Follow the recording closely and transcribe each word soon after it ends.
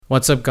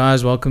What's up,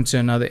 guys? Welcome to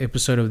another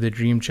episode of the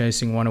Dream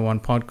Chasing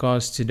 101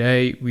 podcast.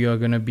 Today, we are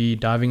going to be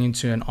diving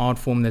into an art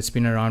form that's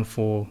been around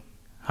for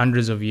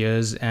hundreds of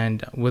years.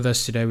 And with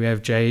us today, we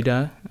have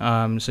Jada.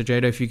 So,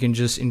 Jada, if you can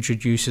just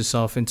introduce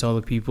yourself and tell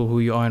the people who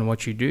you are and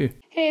what you do.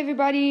 Hey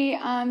everybody,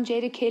 I'm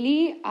Jada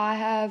Kelly. I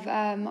have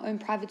my own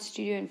private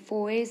studio in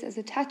Fourways as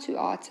a tattoo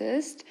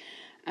artist.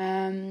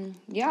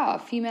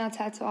 Female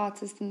tattoo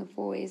artist in the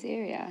Fourways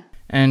area.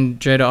 And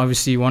Jada,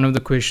 obviously, one of the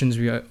questions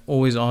we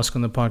always ask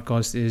on the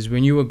podcast is,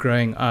 when you were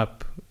growing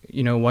up,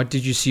 what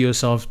did you see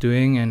yourself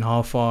doing and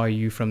how far are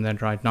you from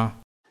that right now?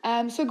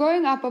 So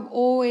growing up, I've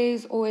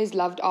always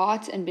loved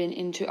art and been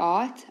into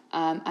art.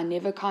 I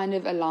never kind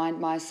of aligned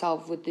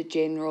myself with the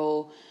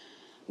general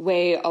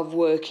way of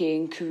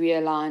working, career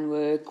line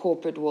work,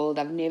 corporate world.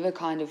 I've never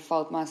kind of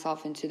felt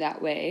myself into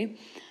that way.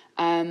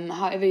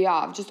 However,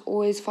 I've just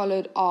always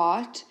followed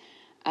art.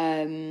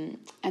 And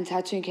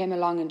tattooing came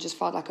along and just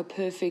felt like a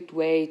perfect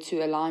way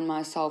to align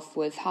myself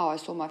with how I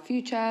saw my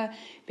future,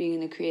 being in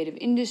the creative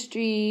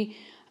industry,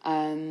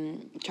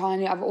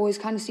 I've always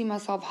kind of seen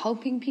myself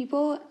helping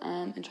people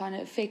and trying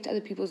to affect other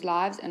people's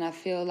lives, and I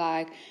feel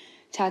like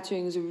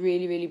tattooing is a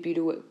really, really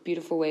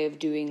beautiful way of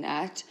doing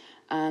that.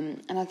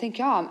 And I think,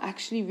 I'm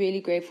actually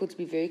really grateful to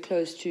be very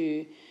close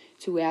to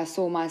where I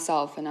saw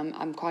myself, and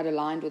I'm quite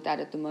aligned with that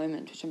at the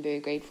moment, which I'm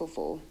very grateful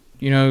for.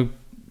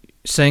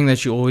 Saying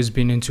that you've always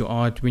been into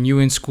art, when you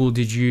were in school,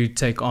 did you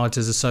take art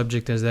as a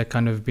subject? Has that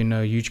kind of been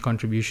a huge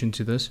contribution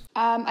to this?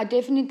 I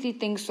definitely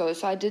think so.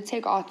 So I did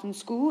take art in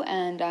school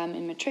and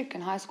in matric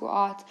and high school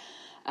art.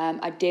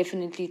 I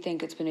definitely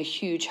think it's been a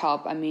huge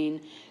help. I mean,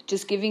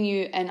 just giving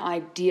you an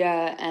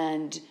idea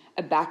and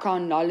a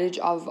background knowledge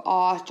of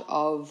art,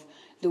 of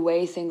the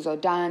way things are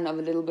done, of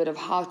a little bit of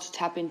how to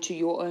tap into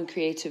your own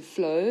creative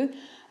flow.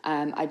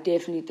 I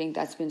definitely think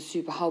that's been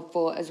super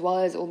helpful, as well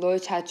as, although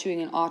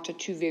tattooing and art are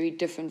two very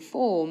different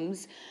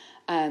forms,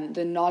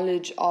 the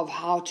knowledge of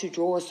how to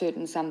draw a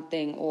certain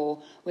something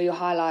or where your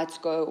highlights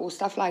go or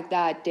stuff like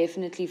that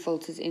definitely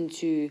filters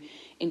into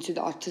the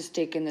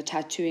artistic and the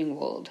tattooing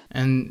world.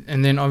 And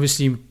then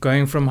obviously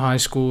going from high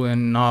school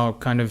and now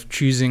kind of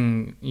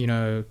choosing,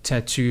 the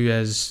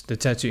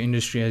tattoo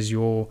industry as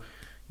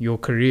your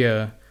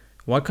career.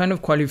 What kind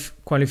of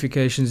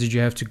qualifications did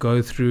you have to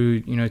go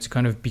through, to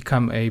kind of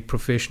become a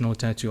professional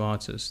tattoo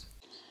artist?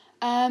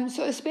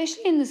 So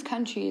especially in this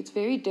country, it's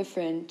very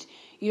different.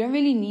 You don't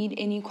really need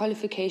any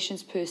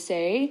qualifications per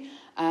se.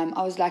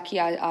 I was lucky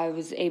I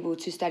was able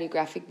to study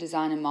graphic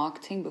design and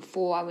marketing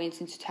before I went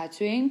into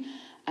tattooing,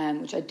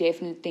 which I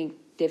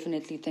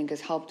definitely think has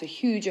helped a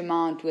huge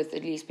amount with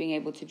at least being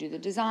able to do the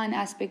design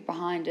aspect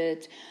behind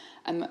it.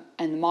 And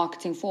the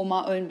marketing for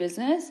my own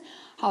business.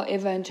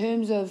 However, in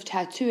terms of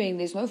tattooing,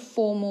 there's no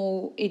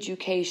formal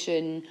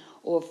education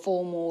or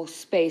formal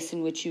space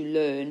in which you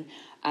learn.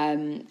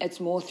 It's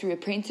more through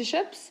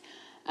apprenticeships.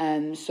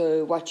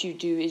 So what you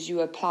do is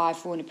you apply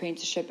for an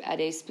apprenticeship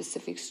at a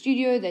specific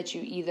studio that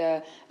you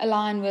either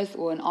align with,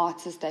 or an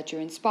artist that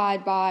you're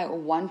inspired by or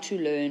want to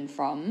learn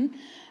from.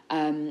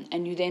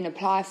 And you then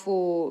apply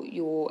for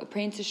your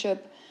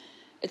apprenticeship.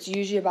 It's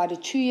usually about a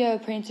 2-year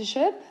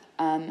apprenticeship.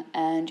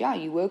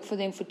 You work for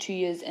them for 2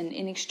 years, and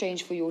in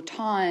exchange for your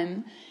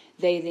time,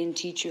 they then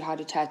teach you how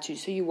to tattoo.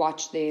 So you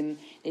watch them,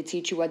 they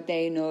teach you what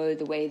they know,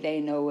 the way they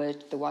know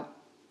it, what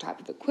type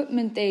of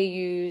equipment they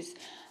use,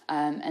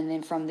 and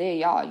then from there,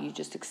 you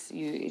just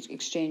you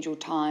exchange your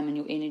time and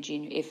your energy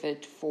and your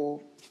effort for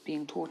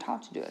being taught how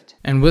to do it.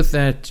 And with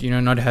that,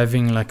 not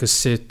having like a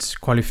set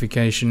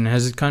qualification,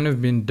 has it kind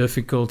of been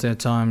difficult at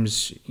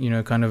times,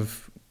 kind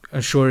of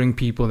assuring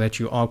people that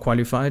you are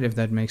qualified, if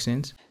that makes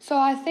sense? So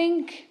I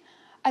think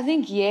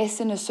yes,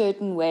 in a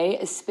certain way,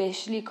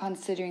 especially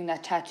considering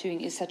that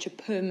tattooing is such a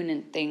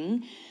permanent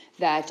thing,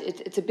 that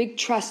it's a big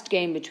trust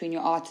game between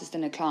your artist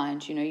and a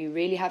client. You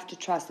really have to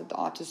trust that the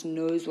artist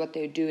knows what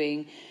they're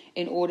doing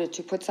in order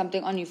to put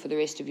something on you for the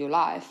rest of your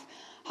life.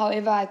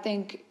 However, I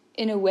think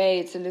in a way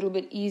it's a little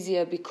bit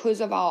easier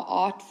because of our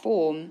art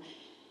form.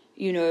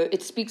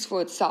 It speaks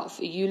for itself.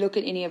 You look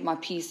at any of my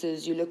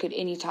pieces, you look at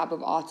any type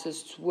of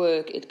artist's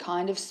work, it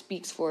kind of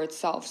speaks for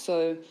itself.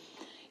 So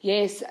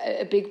yes,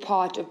 a big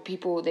part of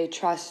people, they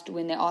trust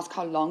when they ask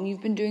how long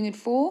you've been doing it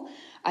for.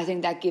 I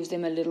think that gives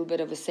them a little bit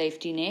of a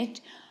safety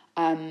net.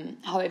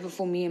 However,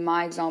 for me, in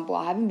my example,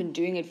 I haven't been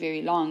doing it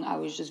very long. I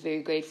was just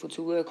very grateful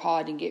to work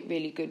hard and get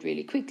really good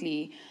really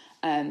quickly.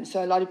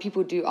 So a lot of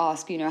people do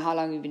ask, how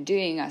long you've been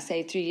doing. I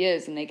say 3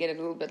 years, and they get a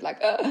little bit like,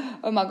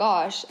 oh my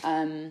gosh.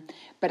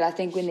 But I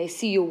think when they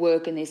see your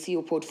work and they see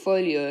your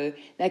portfolio,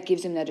 that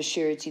gives them that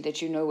assurity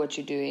that you know what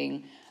you're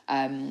doing.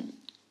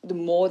 The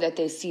more that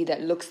they see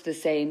that looks the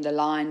same, the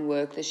line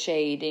work, the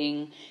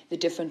shading, the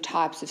different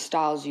types of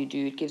styles you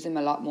do, it gives them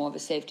a lot more of a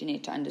safety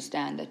net to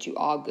understand that you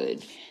are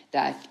good,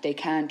 that they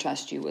can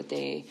trust you with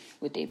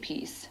their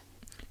piece.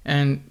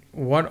 And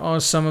what are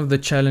some of the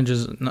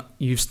challenges?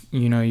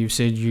 You've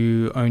said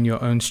you own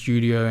your own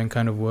studio and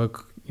kind of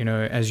work,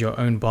 as your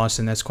own boss,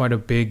 and that's quite a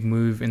big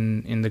move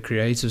in the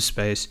creative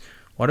space.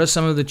 What are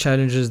some of the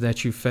challenges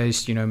that you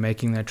faced,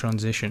 making that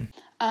transition?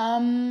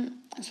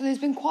 So there's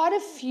been quite a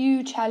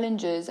few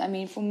challenges. I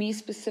mean, for me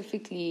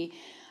specifically,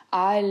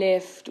 I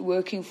left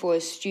working for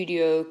a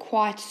studio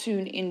quite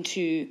soon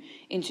into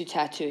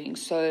tattooing.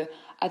 So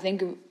I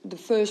think the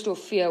first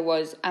fear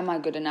was, am I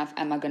good enough?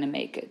 Am I going to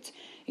make it?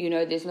 You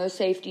know, there's no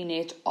safety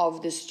net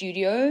of the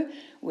studio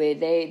where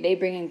they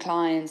bring in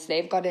clients,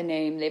 they've got a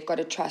name, they've got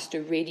a trust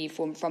already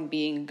from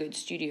being a good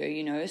studio,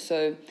 you know.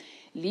 So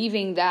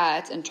leaving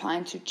that and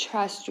trying to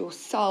trust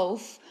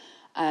yourself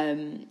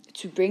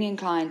to bring in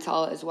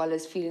clientele, as well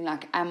as feeling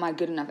like, am I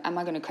good enough? Am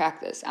I going to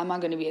crack this? Am I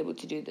going to be able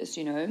to do this,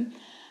 you know?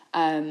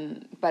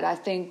 But I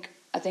think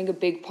a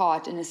big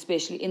part, and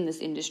especially in this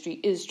industry,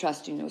 is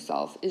trusting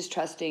yourself, is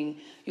trusting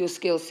your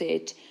skill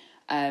set.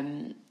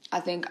 I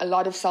think a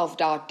lot of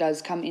self-doubt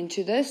does come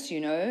into this, you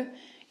know.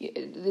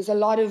 There's a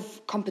lot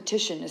of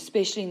competition,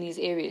 especially in these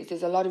areas.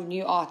 There's a lot of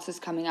new artists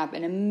coming up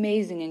and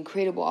amazing,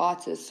 incredible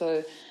artists.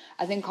 So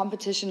I think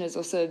competition is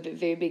also a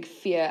very big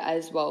fear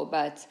as well.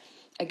 But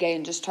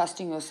again, just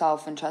trusting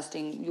yourself and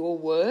trusting your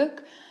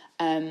work.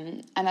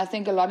 And I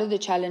think a lot of the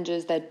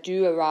challenges that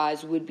do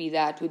arise would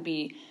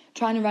be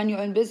trying to run your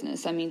own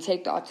business. I mean,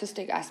 take the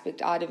artistic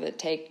aspect out of it.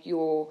 Take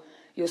your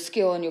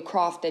skill and your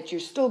craft that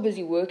you're still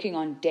busy working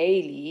on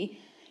daily.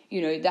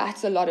 You know,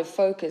 that's a lot of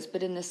focus.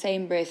 But in the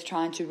same breath,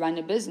 trying to run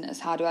a business.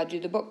 How do I do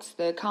the books,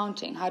 the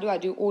accounting? How do I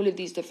do all of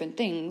these different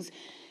things?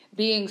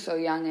 Being so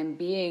young and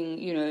being,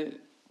 you know,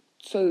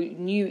 so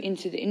new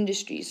into the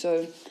industry.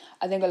 So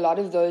I think a lot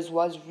of those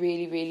was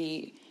really,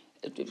 really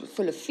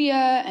full of fear,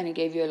 and it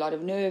gave you a lot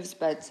of nerves.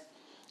 But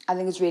I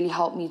think it's really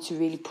helped me to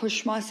really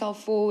push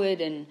myself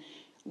forward and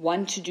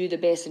want to do the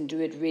best and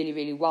do it really,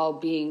 really well,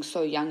 being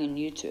so young and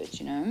new to it,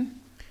 you know.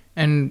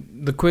 And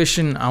the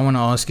question I want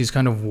to ask is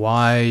kind of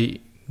why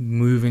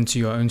move into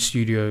your own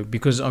studio?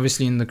 Because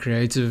obviously in the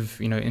creative,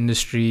 you know,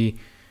 industry,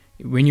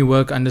 when you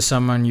work under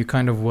someone, you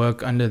kind of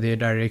work under their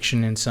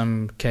direction in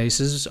some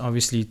cases.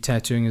 Obviously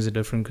tattooing is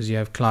different because you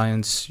have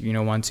clients, you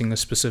know, wanting a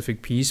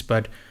specific piece.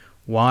 But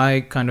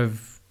why kind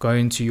of go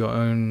into your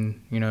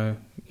own, you know,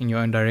 in your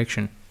own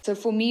direction? So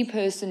for me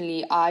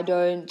personally, I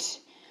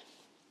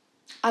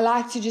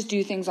like to just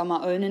do things on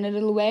my own in a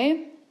little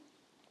way.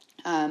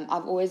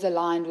 I've always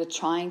aligned with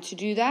trying to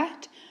do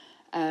that,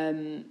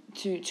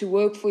 to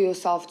work for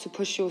yourself, to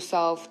push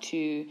yourself,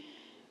 to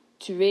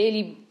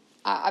really,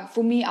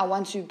 for me, I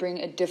want to bring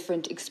a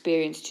different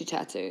experience to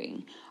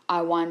tattooing.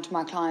 I want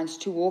my clients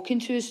to walk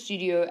into a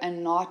studio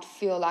and not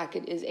feel like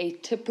it is a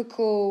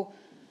typical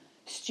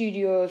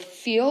studio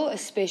feel,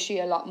 especially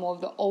a lot more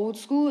of the old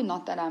school.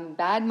 Not that I'm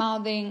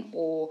bad-mouthing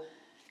or,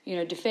 you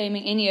know,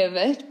 defaming any of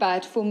it,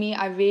 but for me,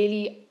 I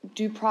really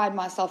do pride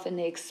myself in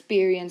the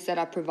experience that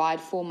I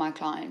provide for my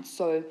clients.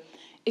 So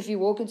if you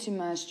walk into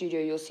my studio,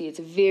 you'll see it's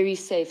a very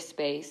safe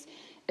space.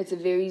 It's a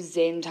very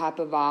zen type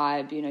of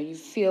vibe. You know, you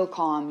feel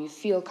calm, you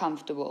feel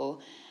comfortable.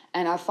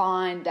 And I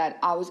find that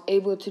I was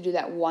able to do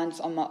that once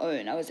on my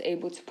own. I was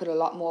able to put a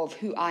lot more of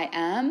who I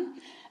am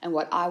and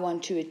what I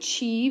want to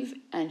achieve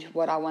and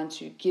what I want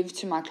to give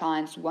to my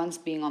clients once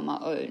being on my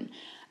own.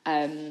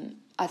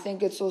 I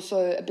think it's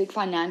also a big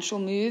financial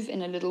move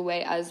in a little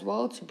way as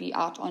well, to be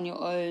out on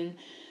your own,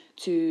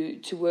 to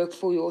work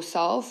for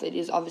yourself. It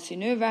is obviously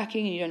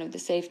nerve-wracking and you don't have the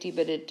safety,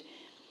 but it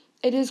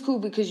is cool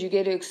because you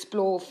get to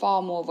explore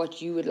far more of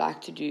what you would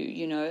like to do,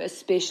 you know,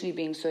 especially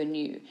being so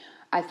new.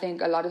 I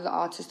think a lot of the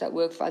artists that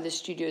work for other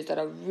studios that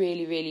are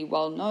really, really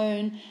well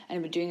known and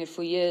have been doing it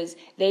for years,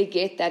 they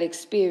get that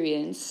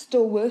experience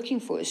still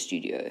working for a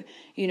studio,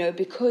 you know,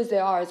 because they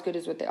are as good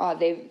as what they are.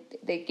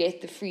 They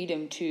get the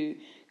freedom to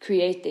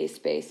create their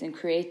space and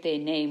create their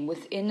name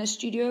within the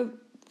studio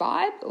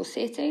vibe or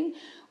setting.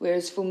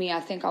 Whereas for me, I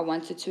think I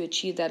wanted to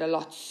achieve that a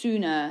lot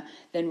sooner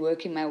than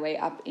working my way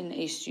up in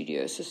a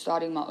studio. So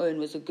starting my own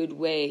was a good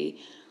way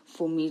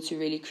for me to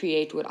really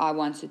create what I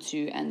wanted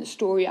to and the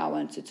story I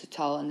wanted to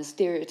tell and the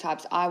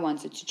stereotypes I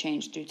wanted to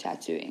change through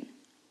tattooing.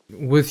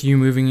 With you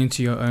moving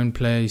into your own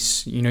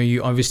place, you know,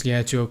 you obviously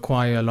had to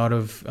acquire a lot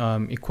of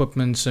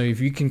equipment. So if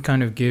you can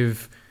kind of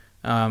give,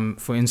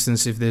 for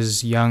instance, if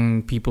there's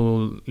young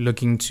people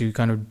looking to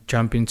kind of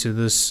jump into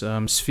this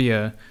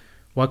sphere,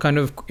 what kind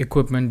of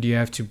equipment do you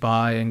have to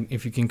buy? And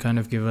if you can kind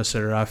of give us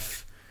a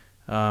rough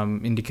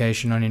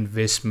indication on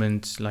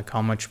investment, like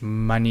how much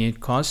money it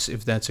costs,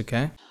 if that's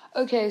okay.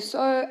 Okay,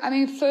 so, I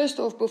mean, first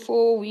off,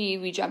 before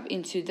we jump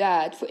into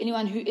that, for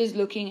anyone who is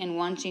looking and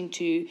wanting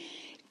to,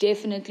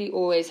 definitely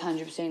always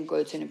 100%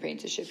 go to an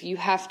apprenticeship. You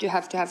have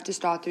to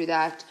start through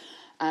that.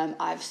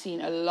 I've seen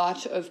a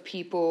lot of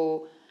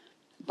people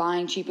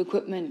buying cheap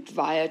equipment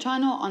via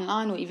China,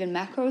 online, or even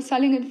Macro,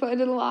 selling it for a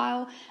little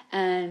while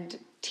and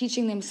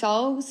teaching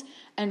themselves.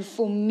 And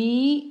for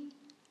me,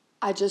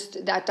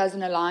 that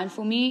doesn't align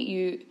for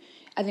me.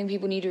 I think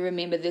people need to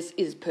remember this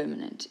is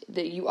permanent,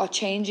 that you are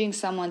changing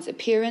someone's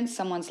appearance,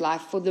 someone's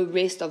life for the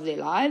rest of their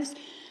lives.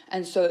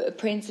 And so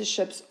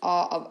apprenticeships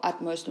are of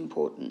utmost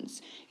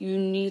importance. You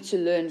need to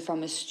learn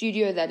from a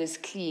studio that is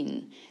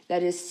clean,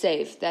 that is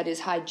safe, that is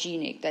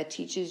hygienic, that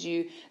teaches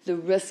you the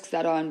risks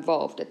that are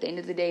involved. At the end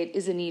of the day, it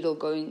is a needle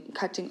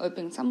cutting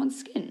open someone's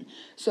skin.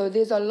 So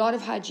there's a lot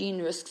of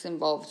hygiene risks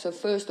involved. So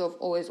first off,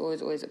 always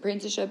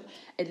apprenticeship,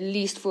 at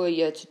least for a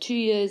year to 2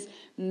 years.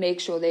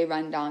 Make sure they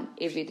run down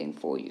everything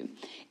for you.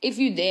 If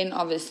you then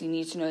obviously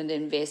need to know the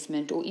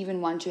investment, or even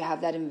want to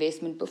have that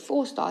investment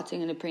before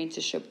starting an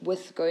apprenticeship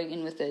with going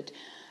in with it,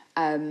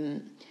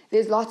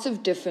 there's lots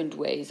of different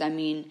ways. I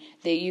mean,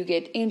 there you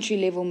get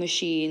entry-level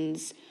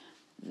machines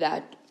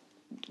that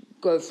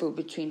go for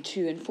between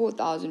 2,000 and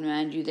 4,000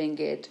 rand. You then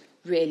get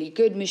really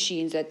good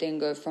machines that then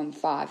go from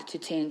 5 to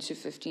 10 to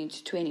 15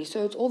 to 20.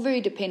 So it's all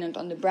very dependent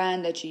on the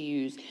brand that you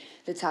use,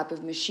 the type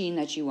of machine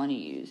that you want to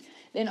use.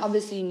 Then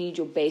obviously you need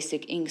your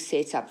basic ink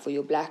setup for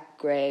your black,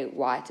 grey,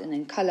 white, and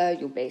then colour,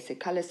 your basic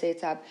colour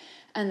setup.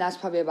 And that's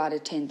probably about a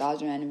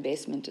 10,000 rand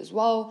investment as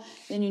well.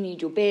 Then you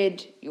need your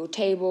bed, your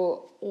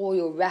table, all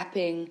your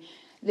wrapping.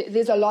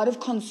 There's a lot of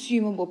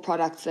consumable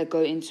products that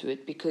go into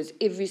it, because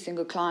every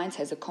single client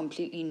has a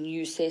completely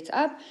new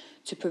setup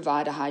to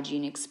provide a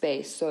hygienic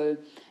space. So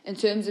in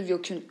terms of your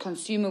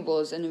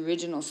consumables, an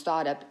original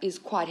startup is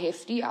quite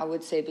hefty. I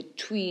would say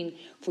between,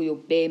 for your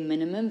bare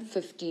minimum,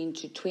 15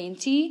 to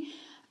 20.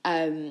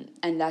 And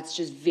that's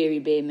just very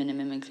bare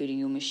minimum, including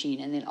your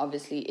machine. And then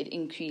obviously it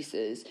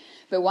increases.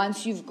 But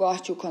once you've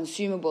got your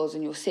consumables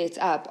and you're set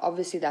up,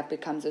 obviously that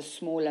becomes a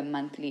smaller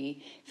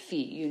monthly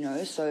fee, you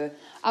know. So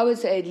I would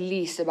say at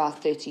least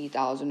about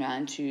 30,000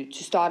 rand to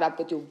start up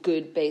with your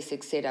good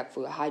basic setup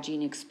for a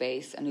hygienic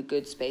space and a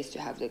good space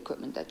to have the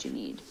equipment that you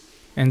need.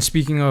 And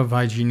speaking of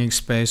hygienic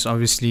space,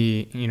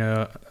 obviously, you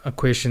know, a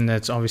question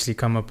that's obviously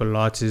come up a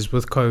lot is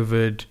with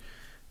COVID,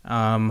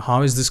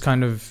 how is this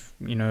kind of,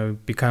 you know,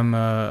 become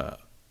a,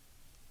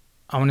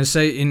 I want to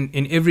say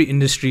in every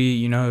industry,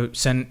 you know,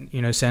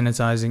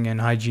 sanitizing and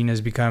hygiene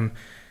has become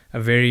a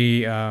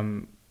very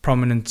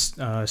prominent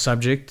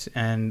subject.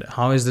 And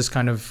how has this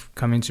kind of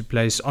come into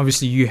place?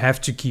 Obviously, you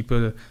have to keep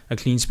a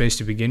clean space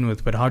to begin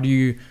with, but how do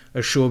you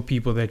assure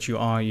people that you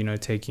are, you know,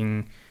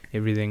 taking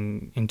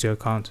everything into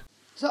account?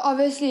 So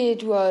obviously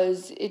it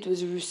was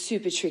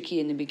super tricky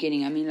in the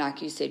beginning. I mean,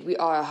 like you said, we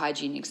are a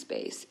hygienic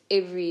space.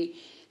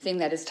 Everything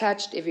that is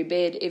touched, every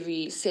bed,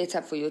 every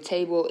setup for your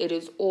table, it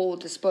is all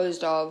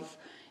disposed of.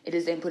 It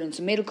is then put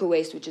into medical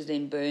waste, which is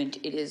then burnt.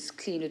 It is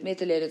cleaned with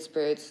methylated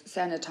spirits,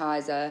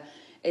 sanitizer.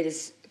 It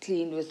is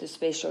cleaned with a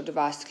special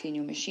device to clean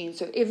your machine.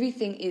 So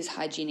everything is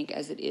hygienic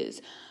as it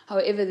is.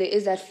 However, there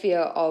is that fear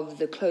of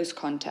the close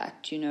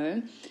contact, you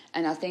know.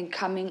 And I think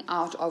coming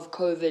out of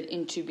COVID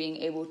into being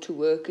able to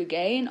work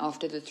again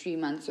after the 3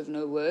 months of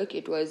no work,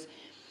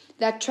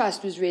 that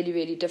trust was really,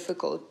 really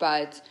difficult.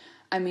 But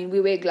I mean,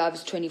 we wear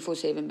gloves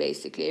 24/7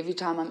 basically. Every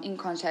time I'm in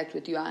contact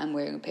with you, I am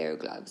wearing a pair of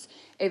gloves.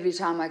 Every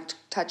time I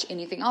touch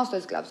anything else,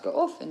 those gloves go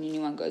off and a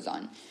new one goes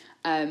on.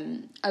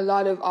 A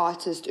lot of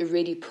artists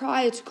already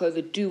prior to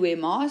COVID do wear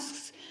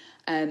masks,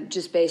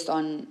 just based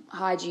on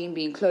hygiene,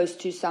 being close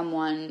to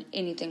someone,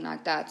 anything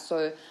like that.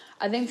 So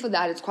I think for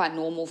that, it's quite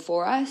normal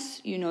for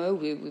us. You know,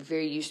 we're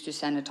very used to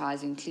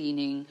sanitizing,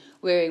 cleaning,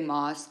 wearing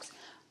masks.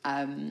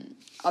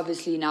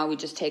 Obviously now we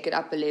just take it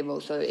up a level.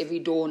 So every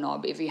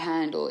doorknob, every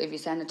handle, every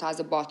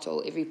sanitizer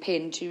bottle, every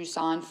pen to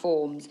sign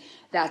forms,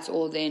 that's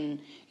all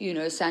then, you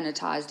know,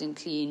 sanitized and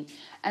clean.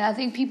 And I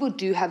think people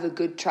do have a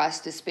good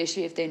trust,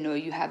 especially if they know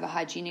you have a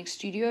hygienic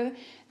studio,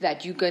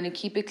 that you're going to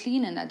keep it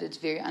clean and that it's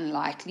very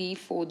unlikely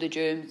for the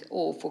germs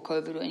or for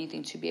COVID or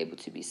anything to be able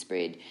to be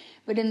spread.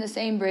 But in the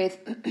same breath,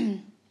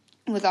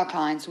 with our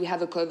clients, we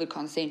have a COVID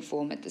consent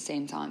form at the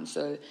same time.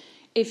 So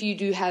if you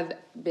do have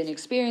been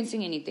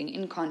experiencing anything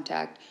in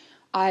contact,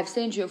 I have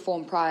sent you a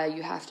form prior.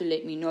 You have to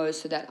let me know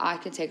so that I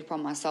can take it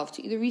upon myself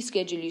to either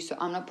reschedule you so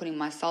I'm not putting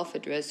myself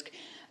at risk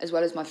as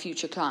well as my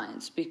future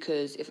clients.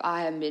 Because if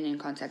I haven't been in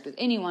contact with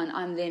anyone,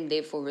 I'm then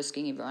therefore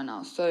risking everyone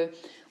else. So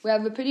we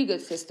have a pretty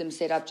good system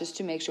set up just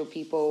to make sure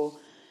people,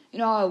 you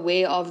know, are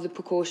aware of the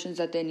precautions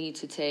that they need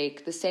to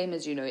take. The same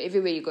as, you know,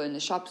 everywhere you go in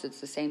the shops,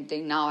 it's the same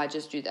thing. Now I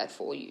just do that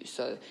for you.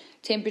 So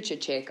temperature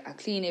check, I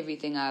clean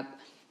everything up,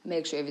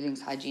 make sure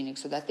everything's hygienic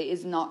so that there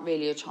is not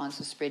really a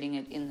chance of spreading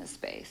it in the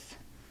space.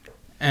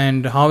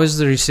 And how has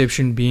the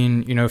reception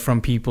been, you know,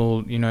 from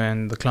people, you know,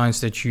 and the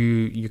clients that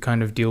you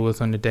kind of deal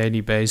with on a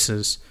daily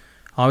basis?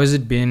 How has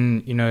it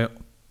been, you know,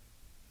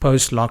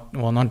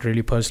 well, not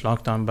really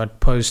post-lockdown, but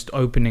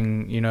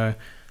post-opening, you know,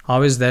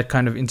 how has that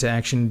kind of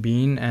interaction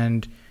been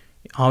and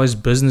how has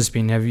business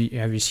been? Have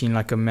you seen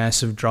like a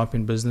massive drop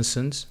in business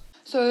since?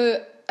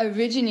 So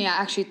originally, I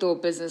actually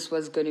thought business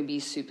was going to be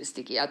super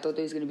sticky. I thought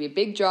there was going to be a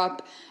big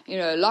drop, you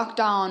know,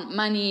 lockdown,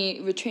 money,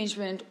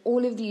 retrenchment,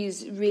 all of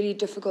these really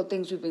difficult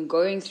things we've been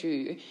going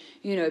through.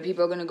 You know,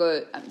 people are going to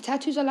go,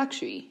 tattoos are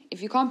luxury.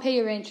 If you can't pay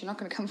your rent, you're not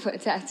going to come for a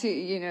tattoo,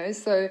 you know.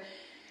 So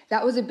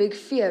that was a big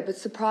fear, but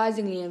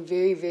surprisingly and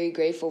very, very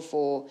grateful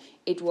for,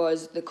 it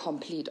was the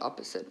complete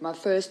opposite. My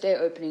first day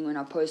opening, when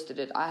I posted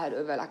it, I had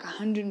over like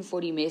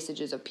 140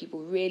 messages of people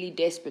really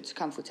desperate to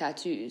come for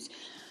tattoos.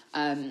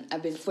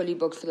 I've been fully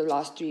booked for the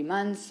last 3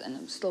 months, and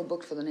I'm still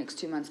booked for the next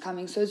 2 months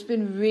coming. So it's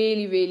been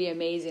really, really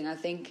amazing. I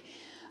think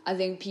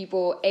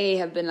people,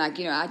 have been like,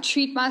 I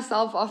treat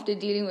myself after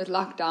dealing with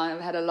lockdown.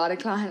 I've had a lot of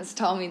clients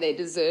tell me they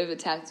deserve a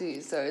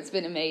tattoo. So it's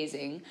been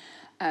amazing.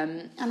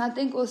 And I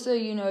think also,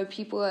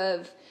 people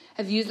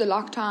have used the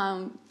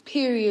lockdown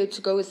period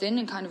to go within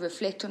and kind of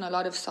reflect on a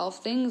lot of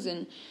self things.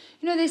 And,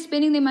 they're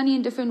spending their money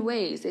in different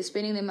ways. They're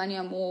spending their money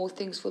on more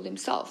things for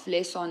themselves,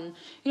 less on,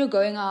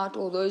 going out,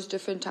 all those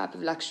different type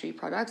of luxury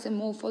products, and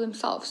more for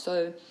themselves.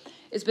 So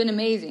it's been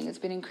amazing. It's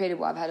been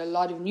incredible. I've had a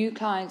lot of new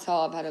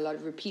clientele. I've had a lot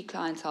of repeat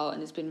clientele,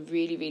 and it's been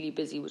really, really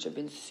busy, which I've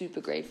been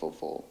super grateful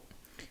for.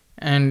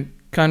 And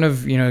kind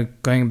of,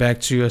 going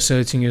back to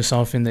asserting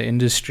yourself in the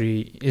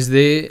industry, is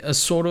there a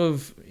sort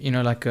of,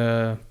 like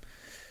a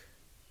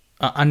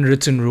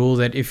unwritten rule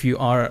that if you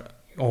are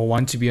or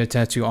want to be a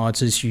tattoo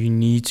artist, you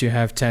need to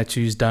have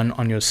tattoos done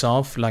on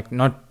yourself? Like,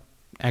 not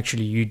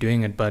actually you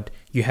doing it, but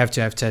you have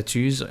to have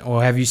tattoos?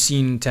 Or have you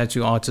seen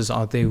tattoo artists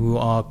out there who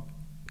are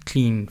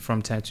clean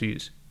from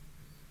tattoos?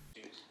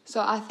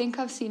 So I think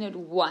I've seen it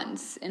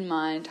once in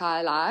my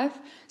entire life.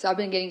 So I've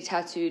been getting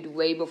tattooed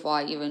way before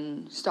I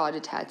even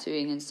started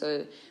tattooing. And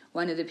so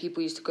one of the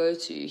people I used to go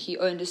to, he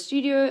owned a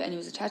studio and he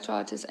was a tattoo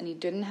artist, and he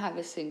didn't have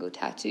a single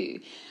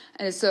tattoo.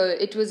 And so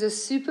it was a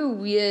super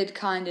weird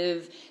kind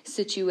of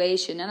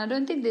situation. And I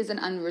don't think there's an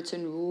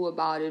unwritten rule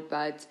about it,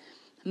 but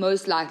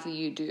most likely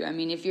you do. I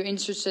mean, if you're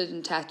interested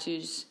in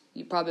tattoos,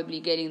 you're probably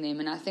getting them.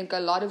 And I think a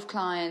lot of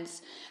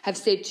clients have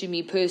said to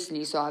me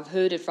personally, so I've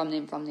heard it from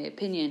them, from their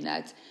opinion,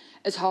 that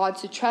it's hard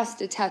to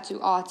trust a tattoo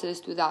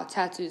artist without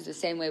tattoos the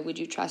same way would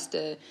you trust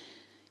a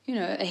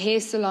hair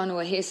salon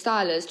or a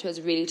hairstylist who has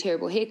a really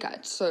terrible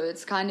haircut. So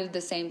it's kind of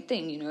the same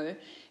thing,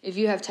 If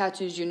you have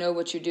tattoos, you know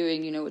what you're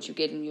doing, you know what you're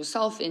getting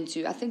yourself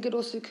into. I think it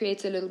also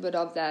creates a little bit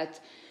of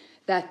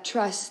that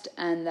trust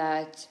and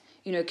that,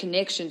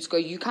 connections.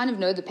 You kind of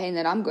know the pain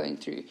that I'm going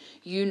through.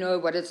 You know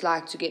what it's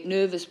like to get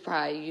nervous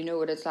prior. You know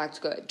what it's like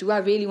to go, do I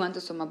really want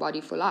this on my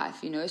body for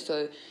life?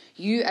 So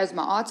you as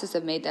my artist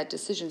have made that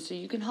decision, so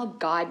you can help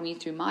guide me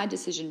through my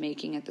decision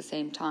making at the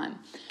same time.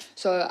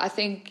 So I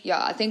think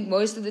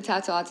most of the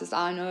tattoo artists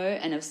I know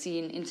and have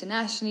seen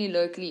internationally,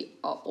 locally,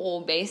 are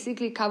all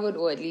basically covered,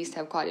 or at least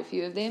have quite a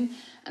few of them.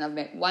 And I've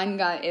met one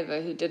guy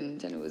ever who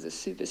didn't, and it was a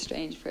super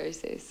strange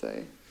process.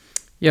 So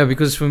yeah,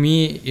 because for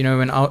me,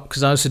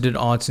 because I also did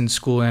arts in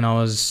school, and I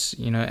was,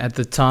 at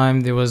the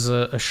time there was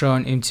a show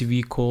on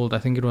MTV called, I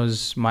think it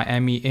was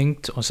Miami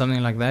Inked or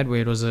something like that, where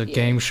it was a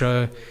game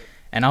show.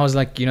 And I was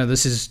like,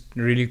 this is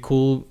really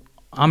cool.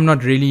 I'm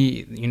not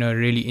really,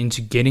 really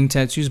into getting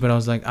tattoos, but I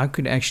was like, I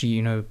could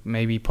actually,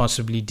 maybe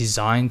possibly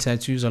design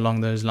tattoos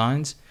along those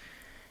lines.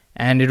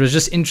 And it was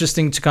just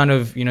interesting to kind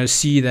of,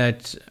 see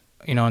that,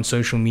 on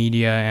social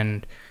media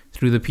and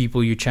through the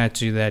people you chat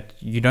to, that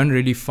you don't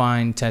really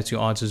find tattoo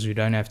artists who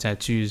don't have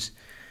tattoos.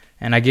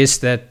 And I guess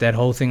that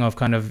whole thing of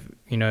kind of,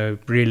 the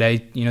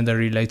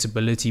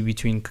relatability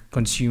between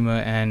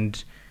consumer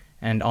and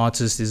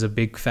artist is a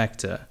big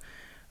factor.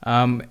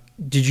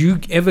 Did you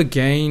ever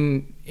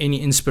gain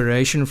any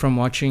inspiration from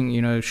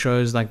watching,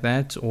 shows like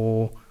that,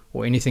 or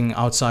anything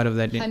outside of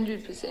that?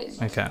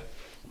 100%. Okay.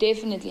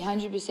 Definitely,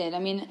 100%. I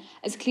mean,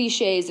 as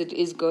cliche as it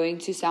is going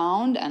to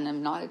sound, and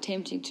I'm not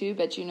attempting to,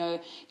 but,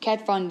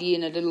 Kat Von D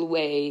in a little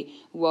way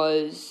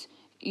was,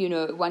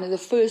 one of the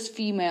first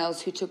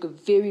females who took a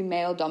very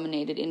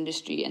male-dominated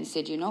industry and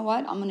said, you know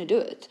what, I'm going to do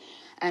it.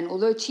 And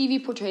although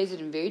TV portrays it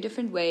in very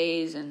different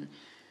ways, and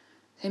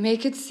they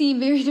make it seem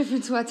very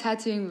different to what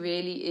tattooing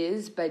really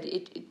is, but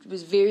it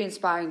was very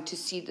inspiring to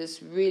see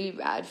this really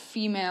rad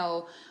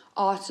female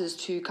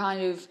artist who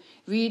kind of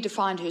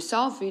redefined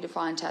herself,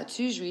 redefined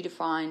tattoos,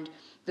 redefined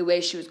the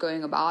way she was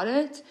going about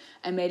it,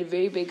 and made a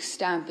very big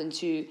stamp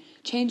into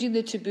changing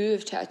the taboo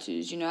of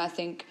tattoos. I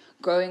think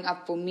growing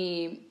up for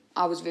me,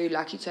 I was very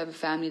lucky to have a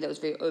family that was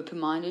very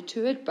open-minded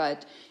to it,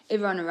 but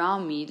everyone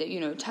around me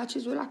that,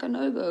 tattoos were like a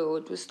no-go, or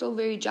it was still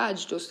very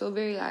judged, or still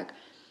very like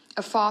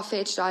a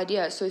far-fetched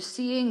idea. So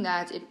seeing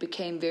that it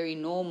became very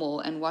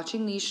normal, and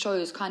watching these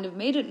shows kind of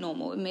made it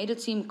normal. It made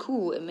it seem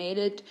cool. It made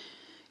it,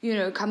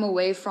 come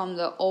away from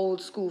the old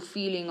school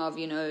feeling of,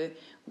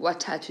 what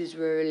tattoos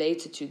were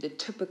related to, the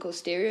typical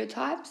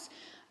stereotypes.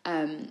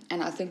 And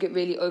I think it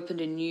really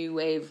opened a new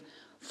wave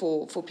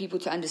for people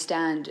to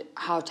understand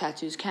how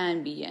tattoos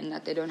can be, and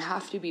that they don't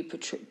have to be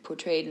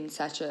portrayed in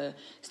such a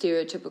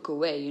stereotypical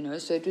way,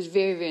 So it was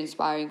very, very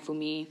inspiring for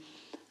me.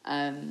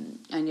 And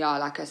yeah,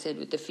 like I said,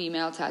 with the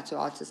female tattoo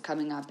artists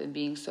coming up and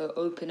being so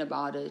open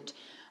about it,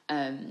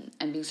 and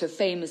being so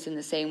famous in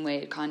the same way,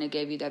 it kind of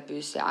gave you that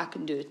boost that I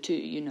can do it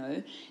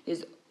too,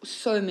 There's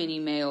so many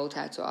male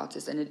tattoo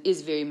artists, and it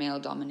is very male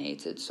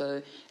dominated,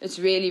 so it's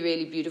really,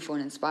 really beautiful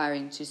and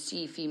inspiring to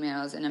see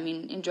females. And I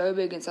mean, in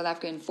Joburg, in South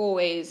Africa, in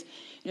Fourways,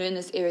 in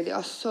this area, there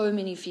are so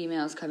many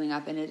females coming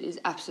up, and it is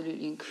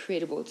absolutely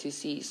incredible to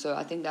see. So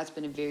I think that's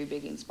been a very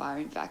big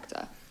inspiring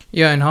factor.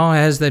 Yeah, and how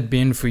has that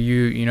been for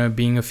you,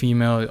 being a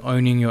female,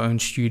 owning your own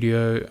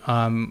studio,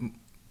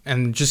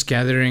 and just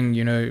gathering,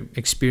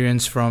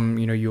 experience from,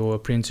 your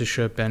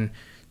apprenticeship, and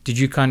did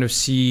you kind of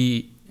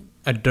see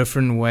a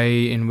different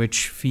way in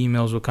which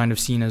females were kind of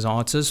seen as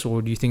artists,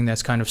 or do you think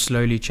that's kind of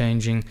slowly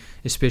changing,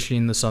 especially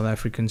in the South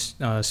African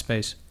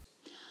space?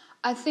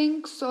 I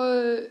think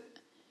so.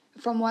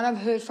 From what I've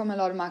heard from a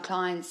lot of my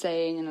clients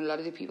saying, and a lot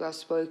of the people I've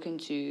spoken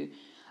to,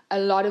 a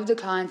lot of the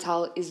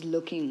clientele is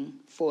looking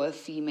for a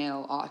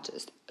female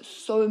artist.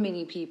 So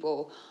many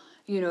people,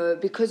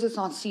 because it's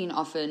not seen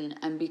often,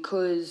 and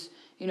because,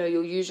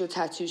 your usual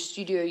tattoo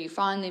studio, you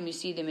find them, you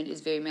see them, it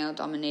is very male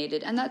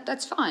dominated, and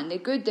that's fine. They're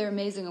good, they're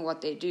amazing at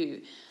what they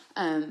do.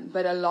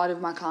 But a lot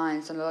of my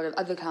clients and a lot of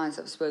other clients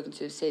I've spoken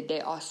to have said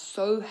they are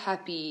so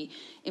happy,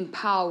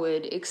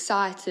 empowered,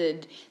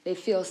 excited, they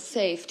feel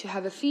safe to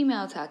have a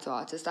female tattoo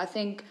artist. I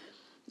think,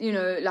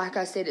 like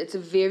I said, it's a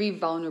very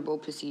vulnerable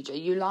procedure.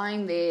 You're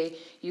lying there,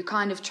 you're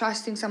kind of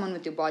trusting someone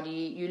with your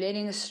body, you're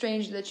letting a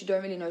stranger that you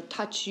don't really know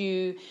touch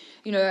you,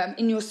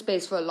 in your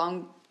space for a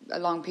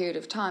long period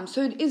of time.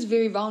 So it is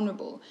very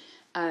vulnerable.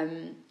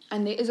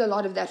 And there is a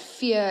lot of that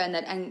fear and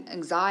that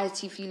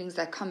anxiety feelings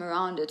that come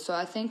around it. So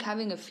I think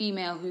having a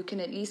female who can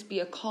at least be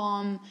a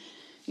calm,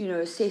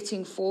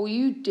 setting for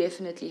you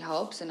definitely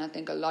helps. And I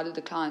think a lot of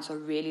the clients are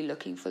really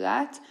looking for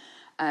that.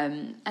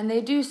 And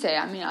they do say,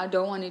 I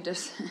don't want to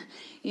just,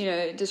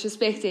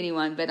 disrespect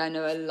anyone, but I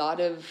know a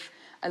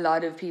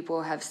lot of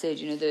people have said,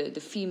 the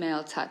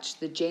female touch,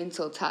 the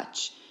gentle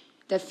touch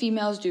that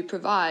females do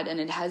provide, and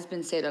it has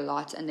been said a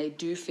lot, and they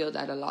do feel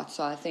that a lot.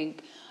 So I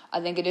think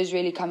it is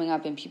really coming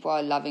up, and people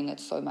are loving it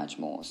so much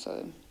more.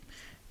 So,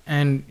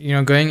 and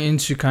going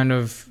into kind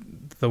of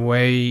the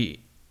way,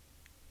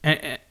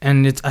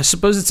 and I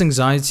suppose it's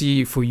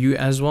anxiety for you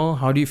as well.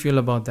 How do you feel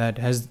about that?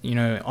 Has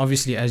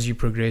obviously as you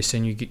progress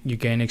and you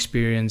gain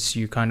experience,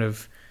 you kind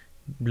of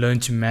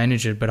learn to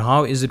manage it. But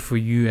how is it for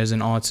you as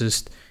an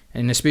artist,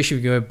 and especially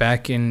if you go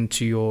back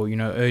into your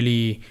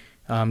early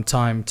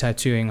time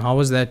tattooing? How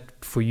was that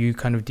for you,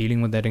 kind of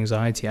dealing with that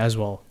anxiety as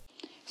well?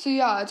 So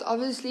yeah, it's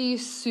obviously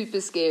super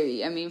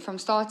scary. From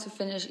start to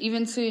finish,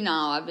 even to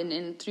now, I've been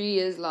in 3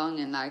 years long,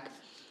 and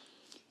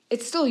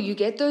it's still, you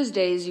get those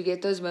days, you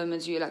get those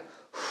moments, you're like,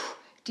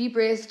 deep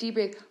breath,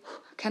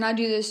 can I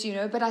do this,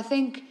 But I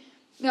think,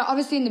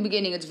 obviously in the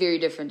beginning it's very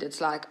different.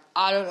 It's like,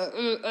 I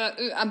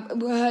don't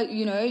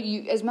know,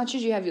 you, as much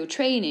as you have your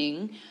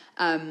training,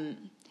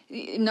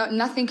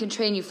 nothing can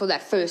train you for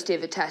that first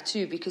ever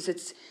tattoo, because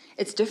it's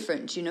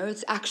different,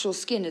 it's actual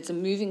skin, it's a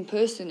moving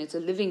person, it's a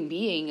living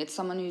being, it's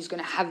someone who's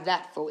going to have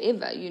that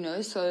forever,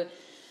 so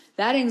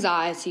that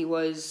anxiety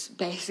was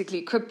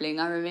basically crippling.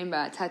 I remember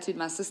I tattooed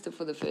my sister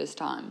for the first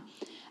time,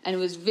 and it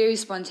was very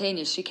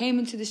spontaneous. She came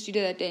into the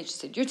studio that day and she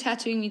said, "You're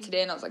tattooing me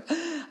today?" And I was like,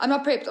 I'm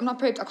not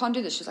prepped, I can't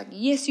do this. She's like,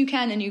 "Yes, you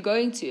can, and you're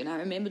going to." And I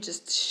remember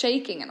just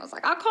shaking, and I was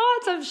like,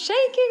 I'm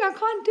shaking, I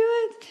can't do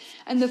it.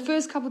 And the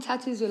first couple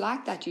tattoos were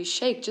like that. You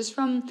shake just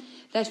from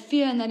that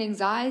fear and that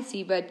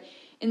anxiety. But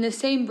in the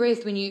same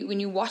breath, when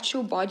you watch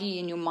your body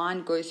and your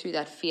mind go through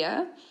that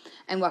fear,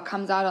 and what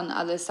comes out on the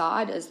other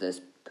side is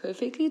this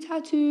perfectly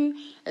tattooed,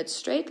 it's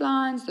straight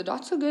lines, the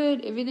dots are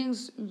good,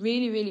 everything's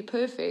really, really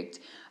perfect.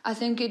 I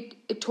think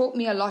it taught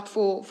me a lot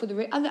for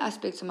the other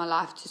aspects of my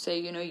life to say,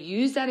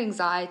 use that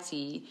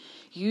anxiety,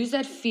 use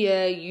that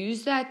fear,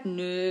 use that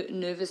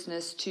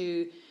nervousness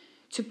to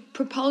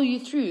propel you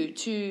through,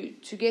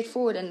 to get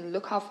forward and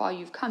look how far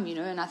you've come,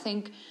 And I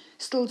think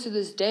still to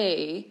this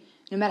day,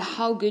 no matter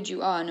how good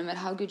you are, no matter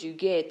how good you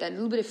get, that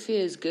little bit of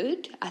fear is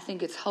good. I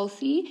think it's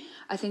healthy.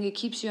 I think it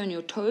keeps you on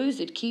your toes.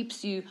 It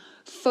keeps you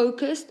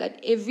focused that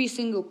every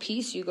single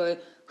piece you go,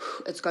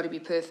 it's got to be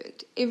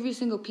perfect. Every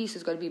single piece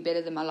has got to be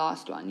better than my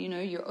last one.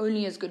 You're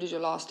only as good as your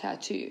last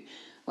tattoo.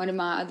 One of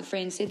my other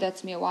friends said that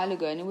to me a while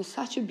ago, and it was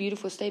such a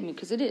beautiful statement,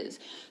 because it is.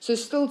 So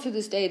still to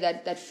this day,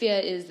 that fear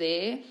is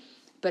there,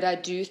 but I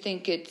do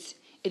think it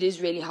is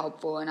really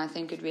helpful, and I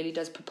think it really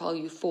does propel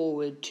you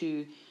forward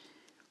to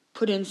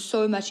put in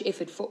so much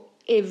effort for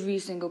every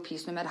single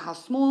piece, no matter how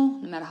small,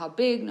 no matter how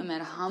big, no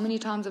matter how many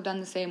times I've done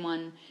the same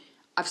one,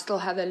 I've still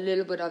have a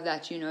little bit of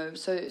that,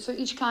 So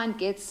each client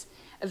gets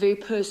a very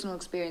personal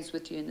experience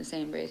with you in the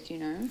same breath,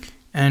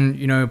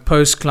 And,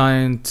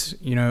 post-client,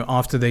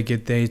 after they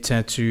get their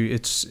tattoo,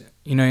 it's,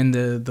 in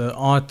the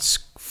arts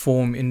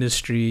form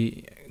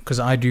industry,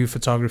 because I do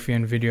photography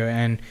and video,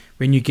 and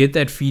when you get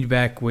that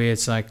feedback where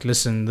it's like,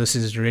 listen, this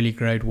is really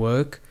great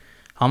work,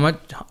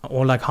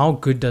 how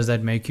good does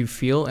that make you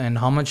feel, and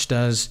how much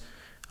does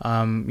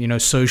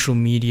social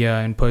media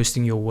and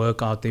posting your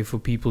work out there for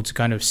people to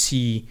kind of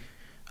see,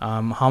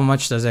 how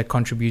much does that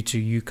contribute to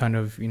you kind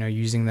of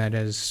using that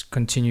as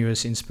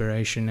continuous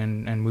inspiration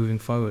and moving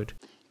forward?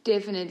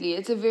 Definitely,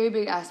 it's a very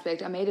big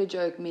aspect. I made a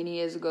joke many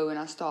years ago when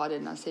I started,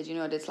 and I said,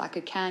 it's like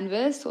a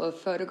canvas or a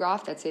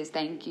photograph that says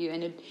thank you,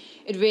 and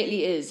it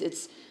really is.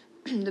 It's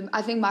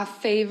I think my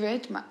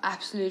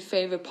absolute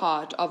favorite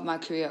part of my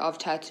career of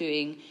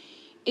tattooing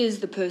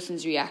is the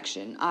person's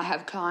reaction. I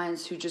have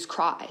clients who just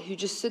cry, who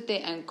just sit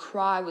there and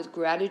cry with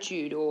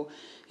gratitude, or,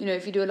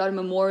 if you do a lot of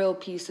memorial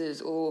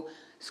pieces or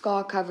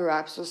scar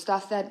cover-ups or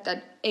stuff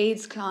that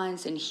aids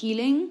clients in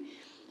healing,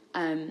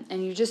 And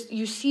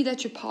you see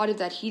that you're part of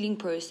that healing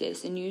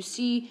process, and you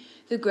see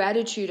the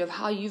gratitude of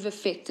how you've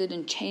affected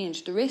and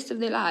changed the rest of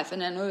their life.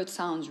 And I know it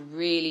sounds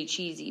really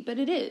cheesy, but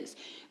it is,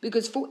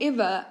 because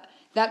forever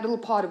that little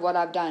part of what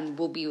I've done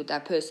will be with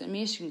that person. I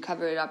mean, yes, you can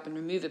cover it up and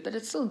remove it, but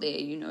it's still there,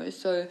 you know.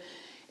 So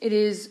it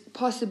is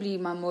possibly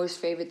my most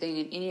favorite thing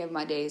in any of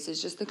my days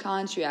is just the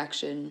client's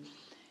reaction,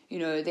 you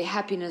know, their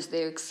happiness,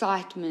 their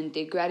excitement,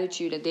 their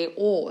gratitude, and their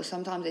awe.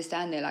 Sometimes they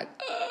stand there like,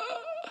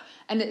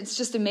 and it's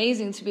just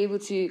amazing to be able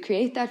to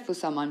create that for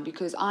someone,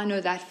 because I know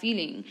that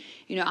feeling.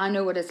 You know, I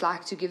know what it's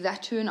like to give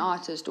that to an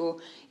artist, or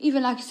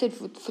even like you said,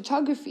 for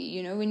photography.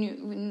 You know,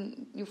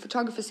 when your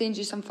photographer sends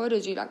you some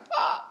photos, you're like,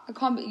 I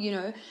can't be, you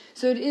know.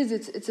 So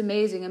it's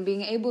amazing, and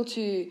being able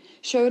to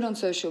show it on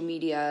social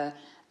media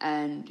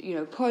and, you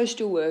know, post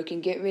your work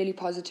and get really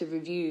positive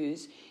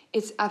reviews,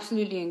 it's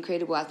absolutely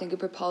incredible. I think it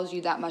propels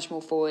you that much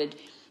more forward.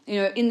 You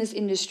know, in this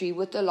industry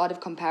with a lot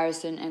of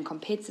comparison and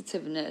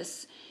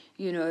competitiveness,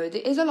 you know,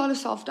 there is a lot of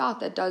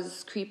self-doubt that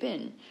does creep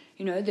in.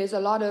 You know, there's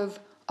a lot of,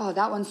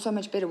 that one's so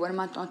much better. What am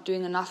I not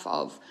doing enough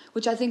of?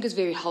 Which I think is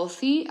very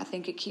healthy. I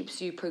think it keeps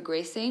you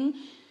progressing.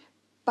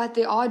 But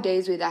there are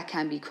days where that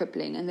can be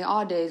crippling. And there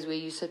are days where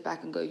you sit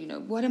back and go, you know,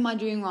 what am I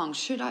doing wrong?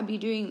 Should I be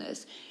doing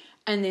this?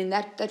 And then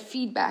that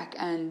feedback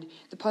and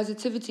the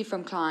positivity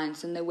from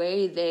clients and the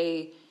way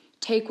they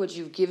take what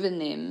you've given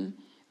them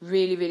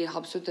really, really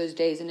helps with those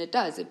days. And it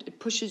does. It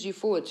pushes you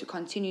forward to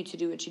continue to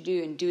do what you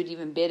do and do it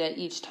even better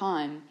each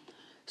time,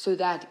 so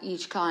that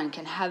each client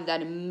can have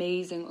that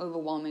amazing,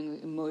 overwhelming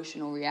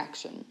emotional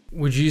reaction.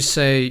 Would you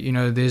say, you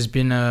know, there's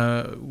been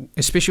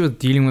especially with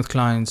dealing with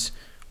clients,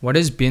 what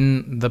has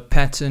been the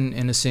pattern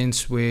in a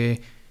sense where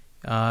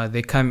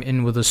they come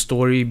in with a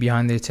story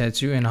behind their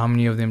tattoo, and how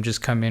many of them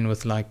just come in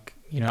with like,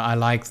 you know, I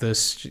like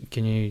this,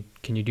 can you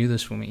do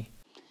this for me?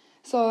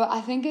 So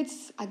I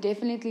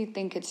definitely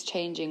think it's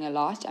changing a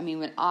lot. I mean,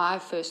 when I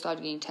first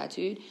started getting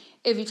tattooed,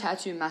 every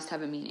tattoo must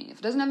have a meaning. If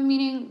it doesn't have a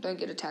meaning, don't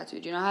get it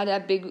tattooed. You know, I had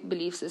that big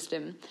belief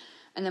system.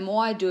 And the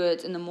more I do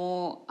it and the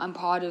more I'm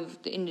part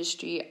of the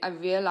industry, I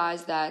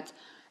realize that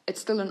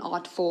it's still an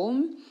art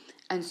form.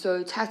 And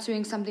so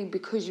tattooing something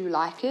because you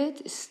like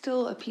it is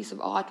still a piece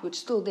of art, which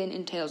still then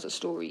entails a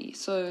story.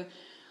 So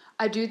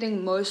I do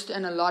think a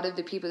lot of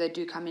the people that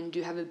do come in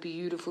do have a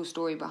beautiful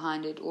story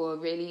behind it, or a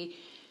really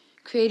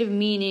creative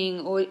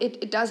meaning, or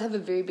it does have a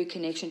very big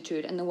connection to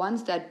it. And the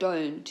ones that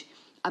don't,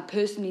 I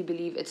personally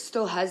believe it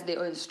still has their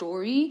own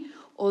story,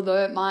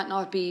 although it might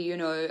not be, you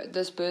know,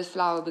 this birth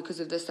flower because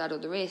of this, that, or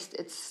the rest.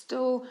 It's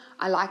still,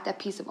 I like that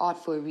piece of art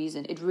for a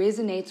reason. It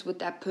resonates with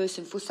that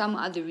person for some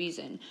other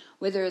reason.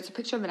 Whether it's a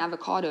picture of an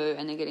avocado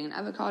and they're getting an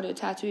avocado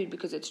tattooed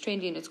because it's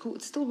trendy and it's cool,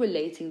 it's still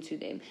relating to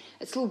them.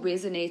 It's still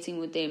resonating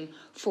with them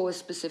for a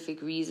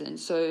specific reason.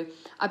 So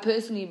I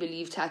personally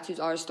believe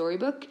tattoos are a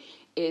storybook.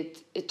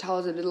 It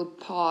tells a little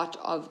part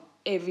of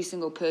every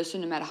single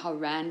person, no matter how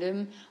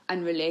random,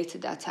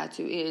 unrelated that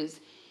tattoo is.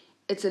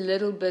 It's a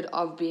little bit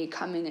of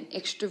becoming an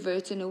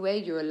extrovert in a way.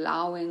 You're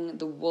allowing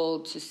the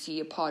world to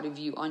see a part of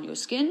you on your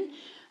skin.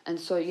 And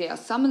so, yeah,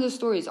 some of the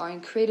stories are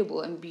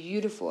incredible and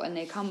beautiful, and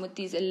they come with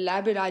these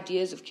elaborate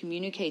ideas of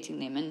communicating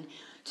them. And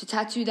to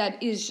tattoo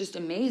that is just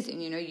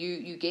amazing. You know,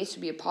 you get to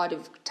be a part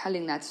of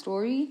telling that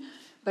story.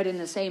 But in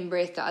the same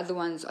breath, the other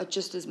ones are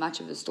just as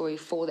much of a story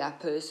for that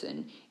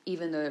person,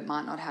 even though it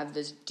might not have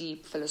this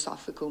deep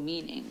philosophical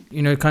meaning.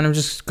 You know, kind of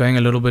just going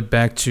a little bit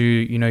back to,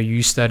 you know,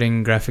 you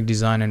studying graphic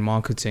design and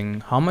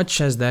marketing, how much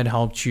has that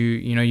helped you?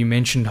 You know, you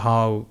mentioned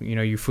how, you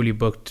know, you're fully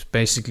booked.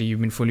 Basically,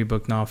 you've been fully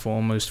booked now for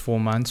almost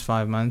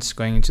 5 months,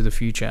 going into the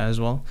future as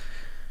well.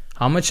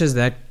 How much has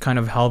that kind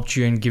of helped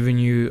you and given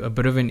you a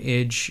bit of an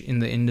edge in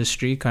the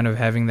industry, kind of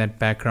having that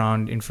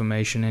background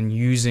information and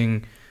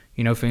using,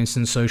 you know, for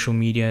instance, social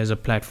media as a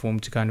platform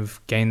to kind of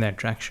gain that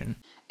traction?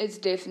 It's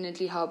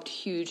definitely helped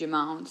huge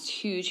amounts.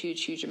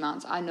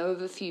 I know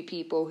of a few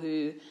people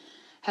who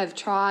have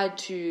tried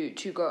to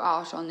go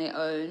out on their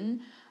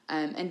own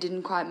and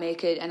didn't quite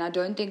make it. And I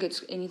don't think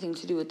it's anything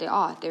to do with their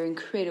art. They're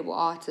incredible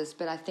artists,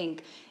 but I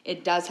think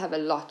it does have a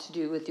lot to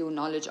do with your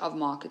knowledge of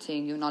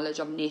marketing, your knowledge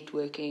of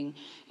networking.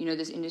 You know,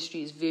 this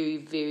industry is very,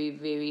 very,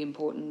 very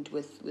important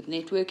with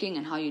networking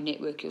and how you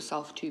network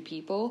yourself to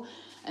people.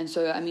 And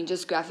so, I mean,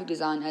 just graphic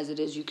design as it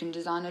is, you can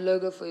design a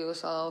logo for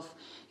yourself.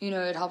 You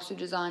know, it helps with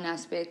design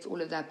aspects, all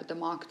of that, but the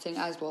marketing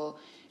as well.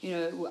 You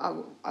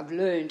know, I've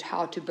learned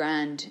how to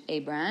brand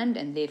a brand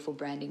and therefore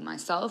branding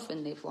myself,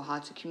 and therefore how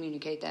to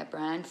communicate that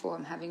brand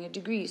from having a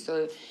degree.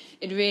 So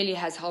it really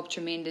has helped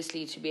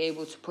tremendously to be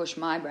able to push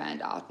my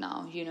brand out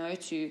now, you know,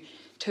 to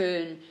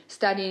turn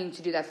studying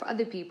to do that for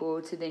other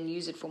people to then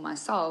use it for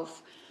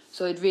myself.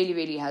 So it really,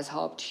 really has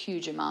helped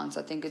huge amounts.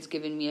 I think it's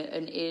given me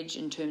an edge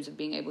in terms of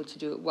being able to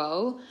do it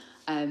well.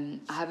 I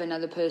have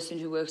another person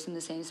who works in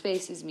the same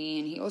space as me,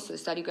 and he also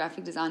studied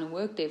graphic design and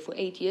worked there for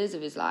 8 years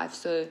of his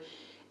life.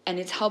 And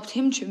it's helped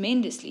him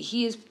tremendously.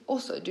 He is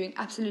also doing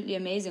absolutely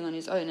amazing on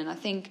his own. And I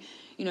think,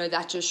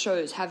 that just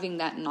shows having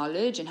that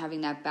knowledge and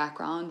having that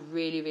background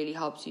really, really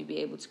helps you be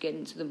able to get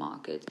into the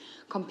market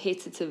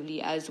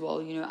competitively as well.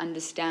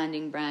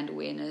 Understanding brand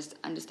awareness,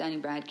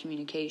 understanding brand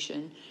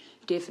communication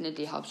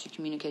definitely helps you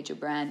communicate your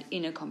brand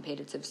in a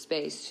competitive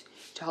space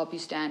to help you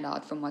stand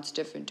out from what's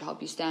different, to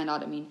help you stand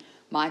out. I mean,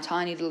 my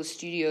tiny little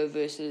studio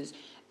versus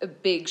a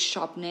big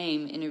shop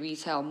name in a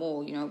retail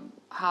mall,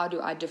 how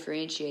do I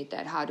differentiate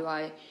that? How do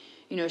I,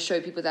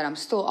 show people that I'm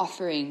still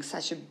offering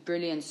such a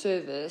brilliant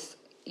service,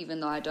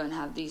 even though I don't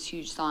have these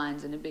huge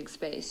signs in a big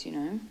space,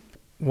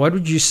 What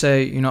would you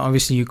say,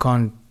 obviously you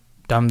can't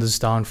dumb this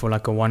down for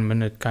like a 1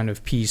 minute kind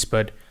of piece,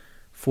 but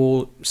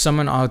for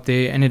someone out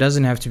there, and it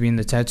doesn't have to be in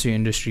the tattoo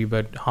industry,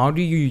 but how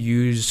do you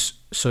use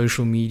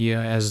social media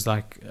as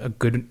like a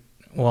good,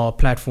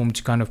 platform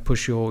to kind of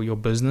push your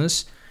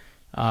business,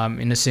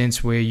 in a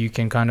sense where you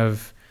can kind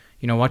of,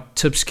 what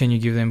tips can you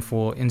give them,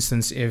 for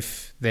instance,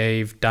 if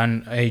they've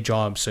done a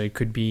job, so it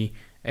could be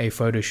a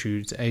photo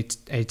shoot, a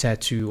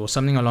tattoo or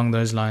something along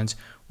those lines,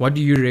 what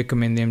do you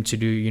recommend them to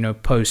do,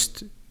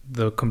 post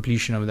the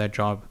completion of that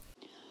job?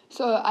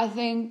 So I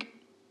think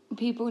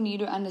people need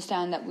to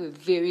understand that we're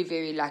very,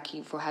 very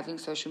lucky for having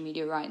social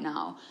media right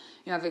now.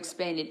 I've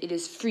explained it. It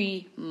is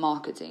free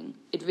marketing.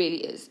 It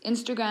really is.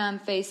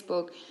 Instagram,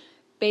 Facebook,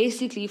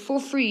 basically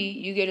for free,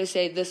 you get to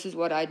say, this is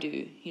what I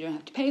do. You don't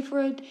have to pay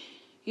for it.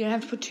 You don't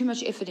have to put too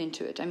much effort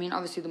into it. I mean,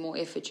 obviously, the more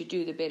effort you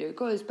do, the better it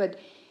goes. But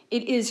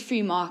it is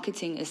free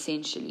marketing,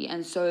 essentially.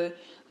 And so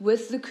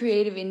with the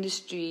creative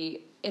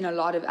industry, in a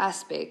lot of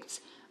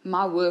aspects,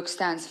 my work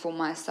stands for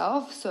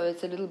myself, so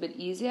it's a little bit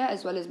easier,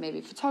 as well as maybe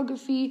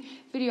photography,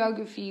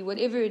 videography,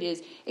 whatever it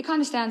is. It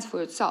kind of stands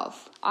for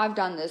itself. I've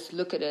done this,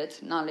 look at it,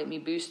 now let me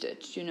boost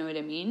it. Do you know what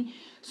I mean?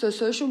 So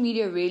social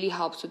media really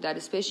helps with that,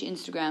 especially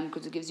Instagram,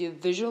 because it gives you a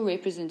visual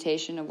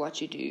representation of what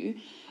you do,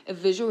 a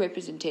visual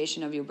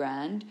representation of your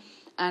brand.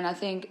 And I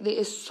think there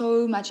is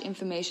so much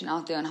information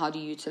out there on how to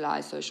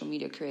utilize social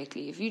media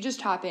correctly. If you just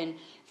type in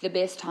the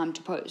best time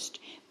to post,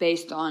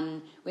 based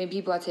on when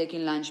people are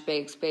taking lunch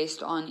breaks,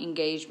 based on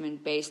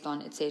engagement, based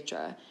on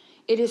etc.,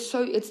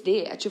 it's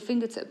there at your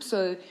fingertips.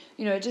 So,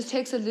 it just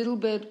takes a little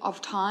bit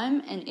of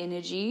time and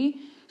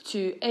energy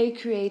to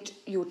create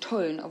your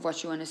tone of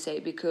what you want to say,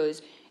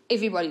 because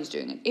everybody's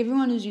doing it.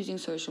 Everyone is using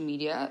social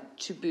media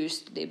to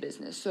boost their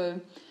business. So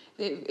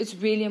it's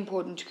really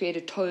important to create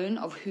a tone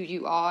of who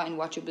you are and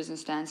what your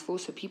business stands for,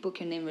 so people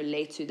can then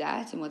relate to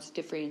that and what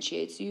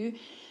differentiates you,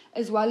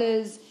 as well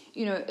as,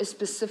 a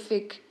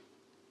specific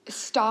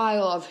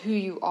style of who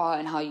you are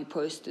and how you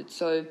post it.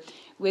 So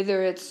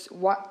whether it's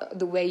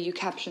the way you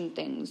caption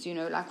things,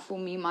 like for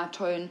me, my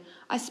tone,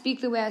 I speak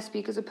the way I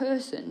speak as a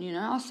person,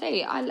 I'll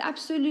say, I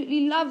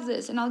absolutely love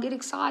this, and I'll get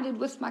excited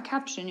with my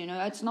caption,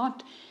 it's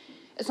not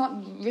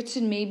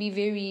written maybe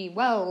very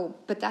well,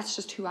 but that's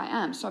just who I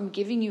am. So I'm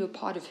giving you a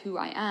part of who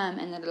I am,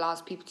 and that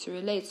allows people to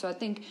relate. So I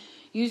think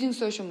using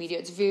social media,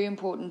 it's very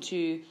important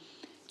to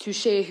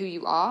share who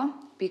you are,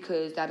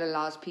 because that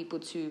allows people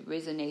to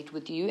resonate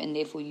with you and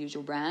therefore use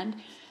your brand.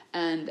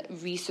 And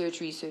research.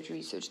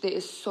 There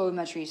is so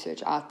much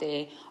research out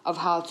there of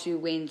how to,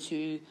 when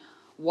to,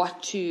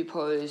 what to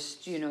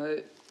post,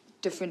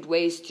 different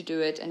ways to do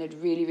it. And it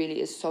really,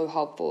 really is so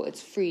helpful.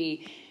 It's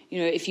free.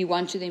 If you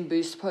want to then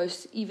boost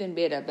posts, even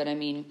better. But I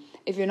mean,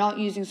 if you're not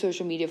using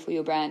social media for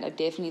your brand, I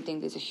definitely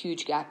think there's a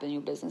huge gap in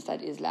your business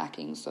that is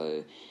lacking.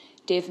 So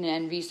definitely,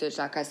 and research,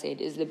 like I said,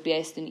 is the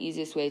best and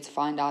easiest way to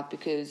find out,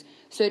 because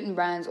certain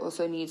brands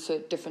also need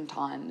different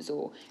times,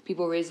 or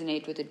people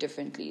resonate with it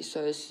differently.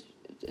 So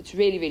it's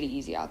really, really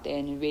easy out there,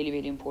 and really,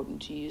 really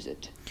important to use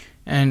it.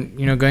 And,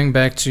 going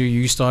back to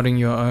you starting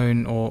your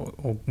own or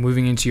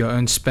moving into your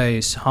own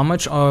space, how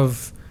much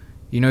of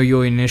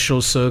your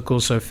initial circle,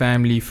 so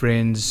family,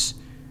 friends,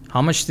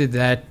 how much did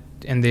that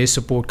and their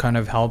support kind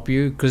of help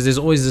you? Because there's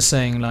always the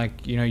saying,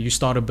 like, you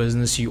start a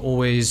business, you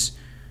always,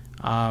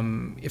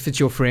 if it's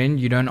your friend,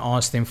 you don't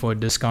ask them for a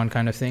discount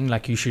kind of thing.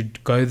 Like, you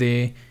should go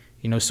there,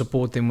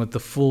 support them with the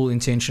full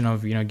intention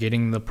of,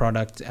 getting the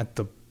product at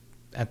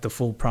the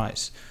full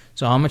price.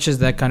 So how much has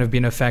that kind of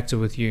been a factor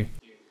with you?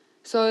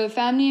 So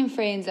family and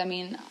friends, I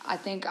mean, I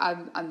think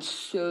I'm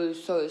so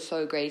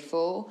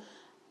grateful.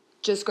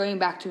 Just going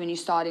back to when you're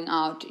starting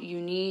out,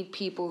 you need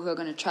people who are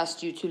going to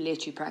trust you to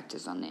let you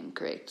practice on them,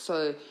 correct?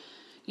 So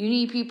you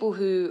need people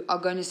who are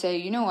going to say,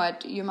 you know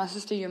what, you're my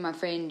sister, you're my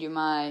friend, you're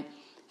my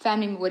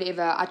family,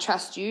 whatever, I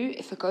trust you.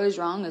 If it goes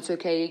wrong, it's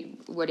okay,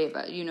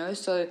 whatever,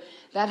 So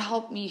that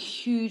helped me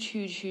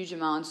huge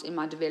amounts in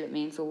my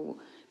developmental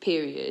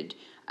period,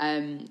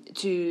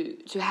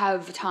 to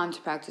have time to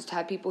practice, to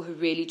have people who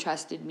really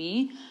trusted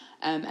me.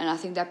 And I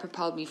think that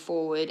propelled me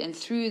forward. And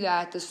through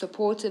that, the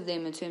support of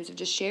them in terms of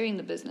just sharing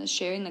the business,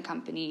 sharing the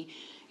company,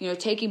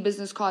 taking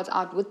business cards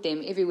out with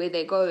them everywhere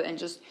they go, and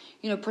just,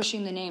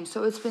 pushing the name.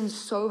 So it's been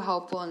so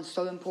helpful and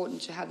so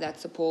important to have that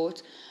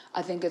support.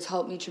 I think it's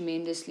helped me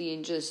tremendously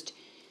in just,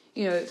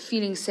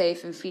 feeling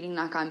safe and feeling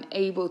like I'm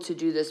able to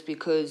do this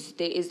because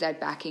there is that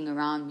backing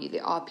around me.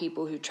 There are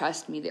people who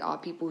trust me. There are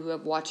people who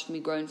have watched me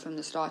grow from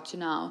the start to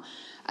now.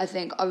 I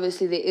think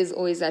obviously there is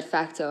always that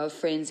factor of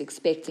friends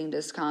expecting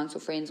discounts or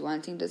friends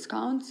wanting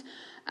discounts.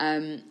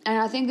 And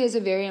I think there's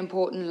a very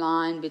important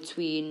line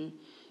between,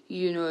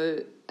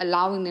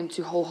 allowing them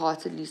to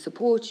wholeheartedly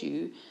support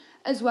you,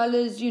 as well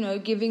as,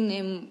 giving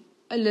them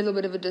a little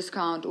bit of a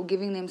discount or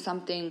giving them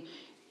something,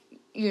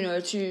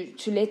 to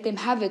let them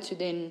have it to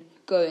then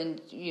go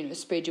and,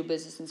 spread your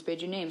business and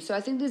spread your name. So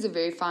I think there's a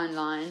very fine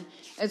line.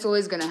 It's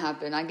always going to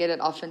happen. I get it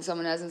often.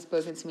 Someone hasn't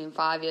spoken to me in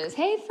 5 years.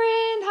 Hey,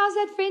 friend, how's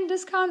that friend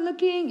discount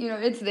looking?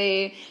 It's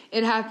there.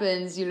 It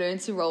happens. You learn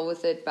to roll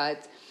with it.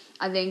 But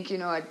I think,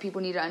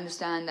 people need to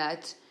understand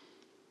that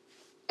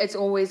it's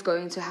always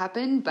going to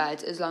happen.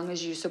 But as long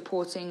as you're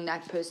supporting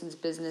that person's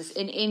business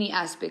in any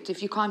aspect,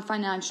 if you can't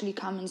financially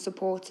come and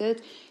support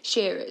it,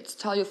 share it.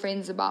 Tell your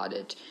friends about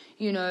it.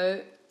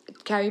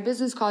 Carry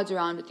business cards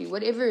around with you,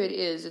 whatever it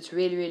is. It's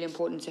really, really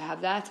important to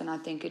have that. And I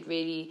think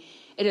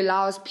it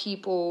allows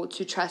people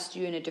to trust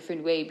you in a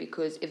different way,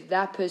 because if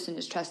that person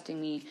is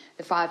trusting me,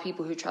 the 5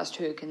 people who trust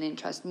her can then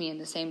trust me in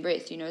the same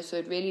breath, so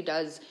it really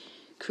does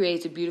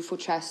create a beautiful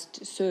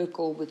trust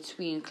circle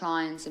between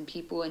clients and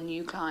people and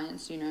new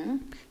clients.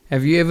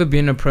 Have you ever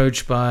been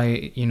approached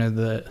by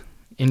the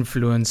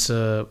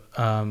influencer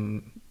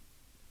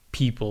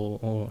people,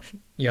 or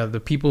the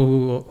people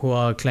who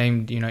are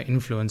claimed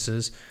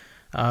influencers?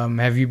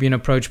 Have you been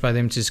approached by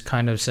them to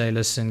kind of say,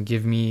 listen,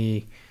 give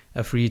me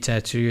a free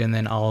tattoo and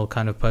then I'll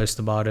kind of post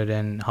about it?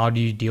 And how do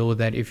you deal with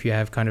that if you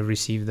have kind of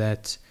received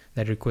that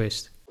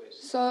request?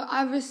 So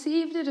I've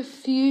received it a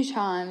few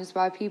times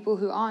by people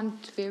who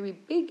aren't very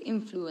big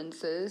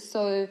influencers.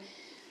 So,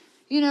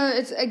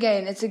 it's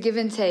a give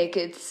and take.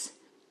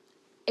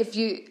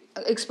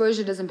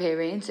 Exposure doesn't pay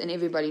rent, and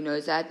everybody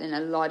knows that, and a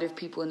lot of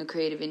people in the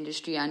creative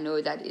industry, I know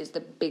that is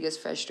the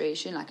biggest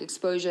frustration. Like,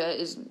 exposure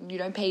is, you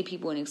don't pay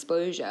people in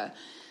exposure.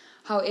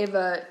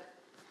 However,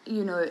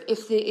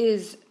 if there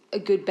is a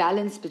good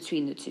balance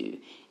between the two,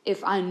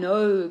 if I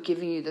know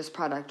giving you this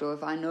product, or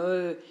if I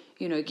know,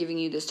 giving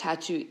you this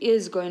tattoo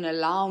is going to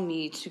allow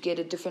me to get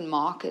a different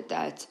market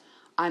that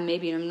I'm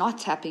not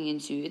tapping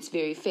into, it's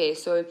very fair.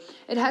 So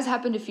it has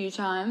happened a few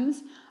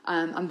times.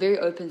 I'm very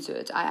open to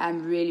it.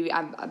 I'm very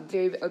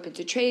open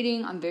to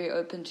trading. I'm very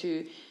open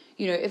to,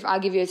 if I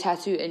give you a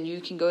tattoo and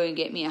you can go and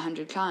get me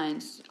 100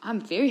 clients,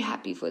 I'm very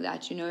happy for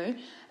that,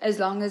 as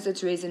long as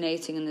it's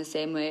resonating in the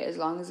same way, as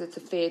long as it's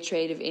a fair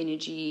trade of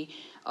energy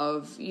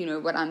of,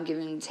 what I'm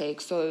giving and take.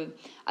 So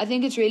I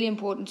think it's really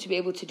important to be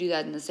able to do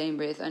that in the same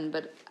breath,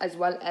 but as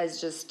well as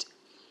just,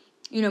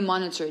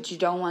 monitor it. You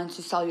don't want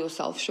to sell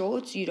yourself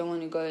short. You don't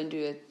want to go and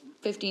do a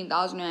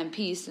 15,000 rand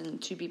piece and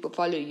 2 people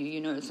follow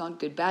you. It's not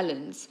good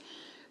balance.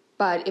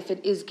 But if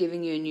it is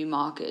giving you a new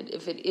market,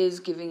 if it is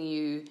giving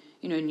you,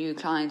 new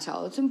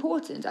clientele, it's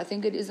important. I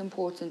think it is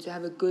important to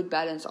have a good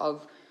balance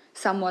of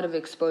somewhat of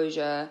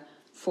exposure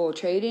for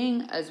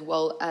trading as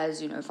well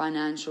as,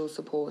 financial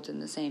support in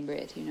the same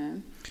breath,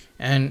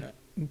 And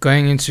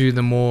going into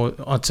the more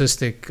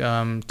artistic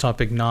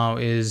topic now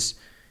is,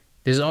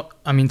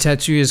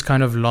 tattoo has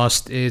kind of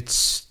lost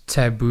its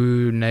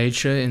taboo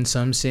nature in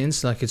some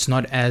sense. Like, it's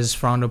not as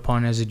frowned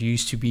upon as it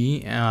used to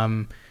be,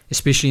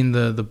 especially in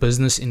the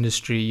business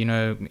industry.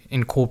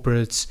 In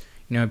corporates,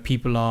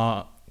 people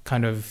are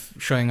kind of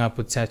showing up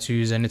with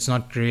tattoos, and it's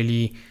not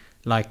really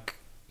like,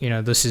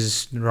 this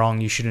is wrong,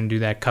 you shouldn't do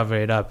that, cover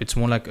it up. It's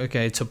more like,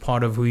 okay, it's a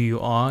part of who you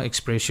are,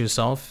 express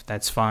yourself,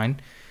 that's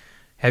fine.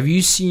 Have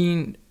you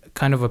seen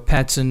kind of a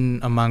pattern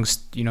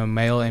amongst,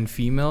 male and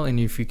female? And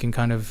if you can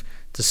kind of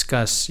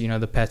discuss,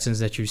 the patterns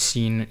that you've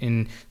seen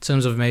in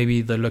terms of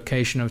maybe the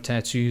location of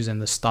tattoos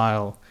and the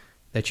style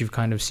that you've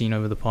kind of seen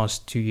over the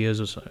past 2 years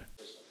or so.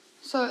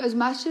 So as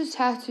much as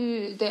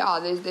tattoo,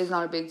 there's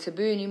not a big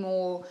taboo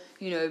anymore.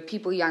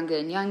 People younger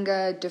and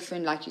younger,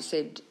 different, like you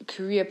said,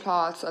 career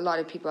paths, a lot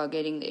of people are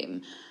getting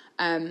them.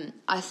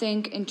 I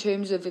think in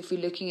terms of if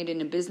we're looking at it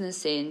in a business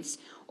sense,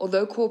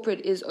 although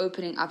corporate is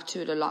opening up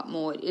to it a lot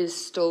more, it is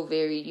still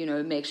very,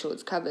 make sure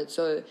it's covered.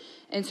 So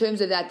in terms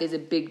of that, there's a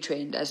big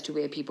trend as to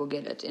where people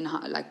get it. In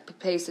like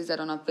places that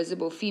are not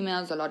visible,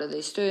 females, a lot of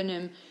their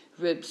sternum,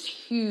 ribs,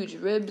 huge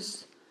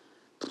ribs.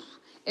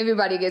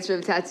 Everybody gets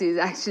rib tattoos,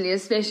 actually,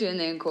 especially when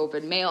they're in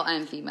corporate, male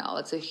and female.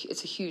 It's a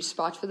huge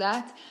spot for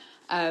that.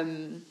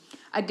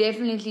 I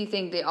definitely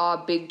think there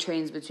are big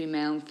trends between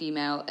male and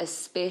female,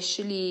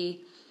 especially,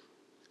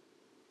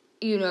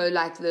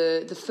 like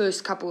the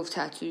first couple of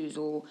tattoos,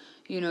 or,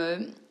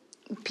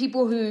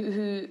 people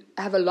who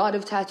have a lot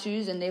of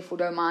tattoos and therefore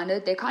don't mind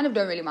it. They kind of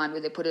don't really mind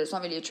where they put it. It's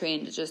not really a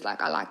trend. It's just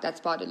like, I like that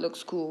spot, it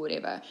looks cool,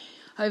 whatever.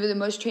 However, the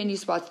most trendy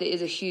spots, there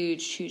is a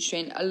huge, huge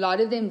trend. A lot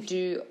of them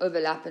do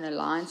overlap and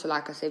align. So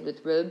like I said,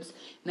 with ribs,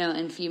 male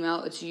and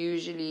female, it's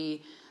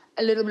usually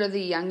a little bit of the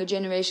younger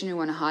generation who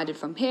want to hide it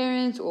from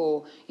parents,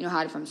 or,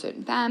 hide it from a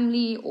certain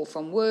family or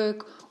from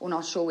work, or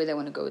not sure where they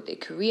want to go with their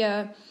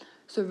career.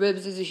 So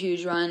ribs is a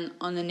huge one.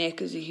 On the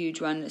neck is a huge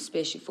one,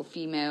 especially for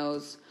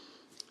females.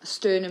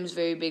 Sternum's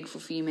very big for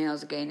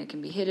females. Again, it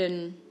can be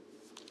hidden.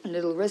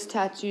 little wrist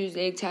tattoos,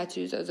 leg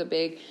tattoos, those are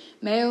big.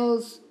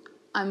 Males,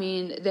 I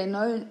mean,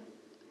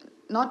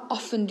 not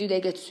often do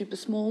they get super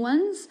small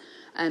ones.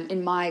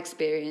 In my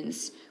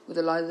experience, with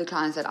a lot of the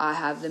clients that I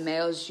have, the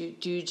males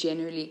do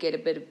generally get a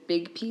bit of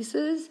big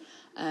pieces.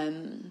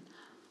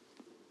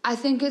 I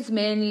think it's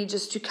mainly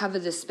just to cover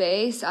the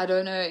space. I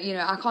don't know,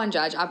 I can't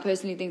judge. I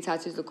personally think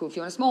tattoos look cool. If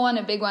you want a small one,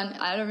 a big one,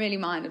 I don't really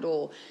mind at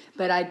all.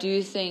 But I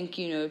do think,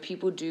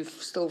 people do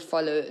still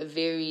follow a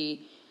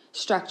very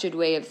structured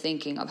way of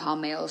thinking of how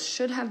males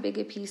should have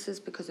bigger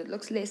pieces because it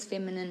looks less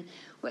feminine.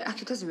 Well,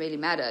 it doesn't really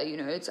matter,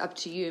 it's up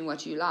to you and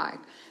what you like.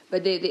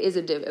 But there is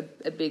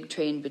a big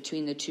trend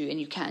between the two, and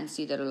you can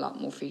see that a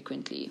lot more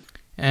frequently.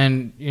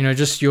 And,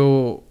 just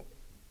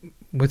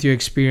with your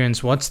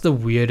experience, what's the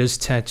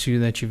weirdest tattoo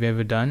that you've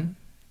ever done?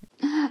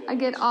 I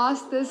get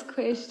asked this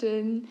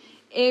question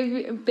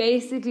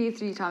basically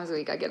 3 times a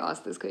week. I get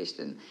asked this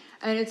question,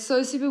 and it's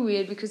so super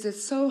weird because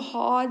it's so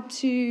hard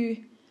to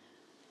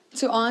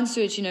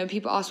answer it.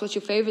 People ask, what's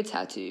your favorite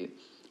tattoo?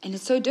 And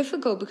it's so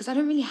difficult because I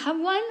don't really have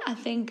one. I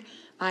think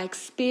my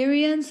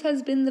experience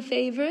has been the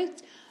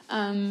favorite.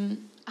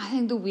 I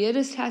think the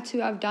weirdest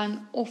tattoo I've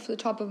done off the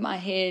top of my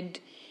head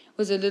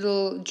was a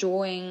little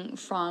drawing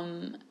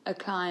from a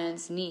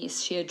client's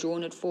niece. She had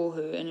drawn it for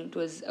her, and it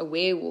was a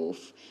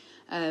werewolf.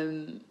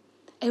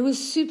 It was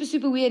super,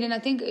 super weird, and I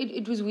think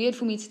it was weird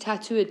for me to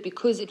tattoo it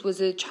because it was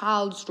a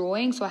child's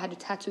drawing, so I had to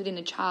tattoo it in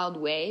a child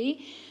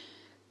way.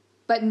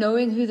 But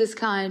knowing who this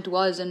client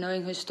was and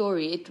knowing her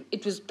story,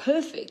 it was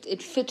perfect.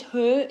 It fit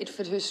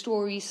her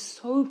story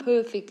so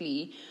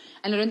perfectly.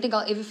 And I don't think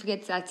I'll ever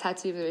forget that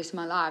tattoo for the rest of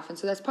my life. And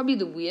so that's probably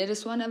the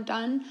weirdest one I've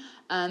done.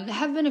 There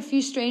have been a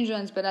few strange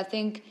ones, but I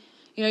think,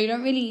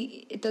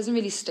 it doesn't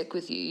really stick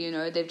with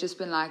you, They've just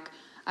been like,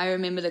 I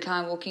remember the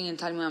client walking and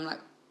telling me, I'm like,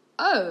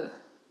 oh,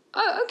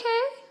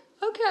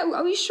 okay,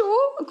 are we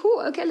sure?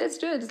 Cool, okay, let's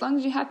do it, as long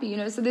as you're happy,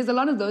 So there's a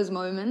lot of those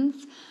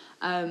moments.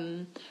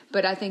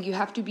 But I think you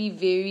have to be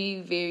very,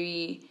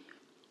 very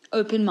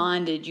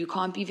open-minded. You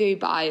can't be very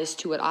biased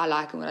to what I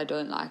like and what I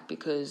don't like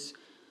because,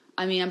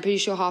 I'm pretty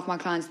sure half my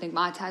clients think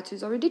my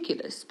tattoos are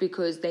ridiculous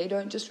because they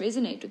don't just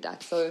resonate with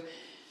that. So,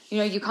 you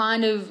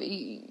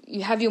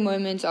have your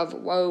moments of,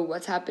 whoa,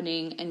 what's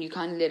happening? And you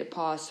kind of let it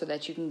pass so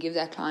that you can give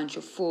that client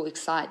your full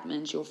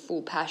excitement, your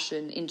full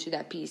passion into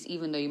that piece,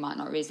 even though you might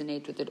not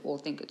resonate with it or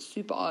think it's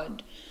super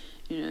odd,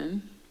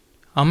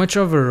 How much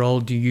of a role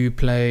do you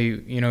play,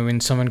 when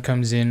someone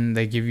comes in,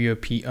 they give you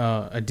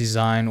a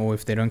design, or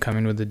if they don't come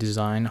in with a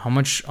design, how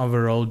much of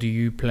a role do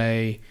you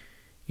play,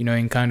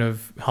 in kind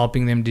of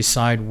helping them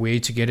decide where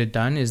to get it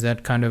done? Is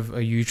that kind of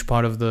a huge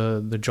part of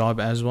the job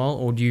as well?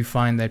 Or do you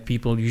find that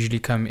people usually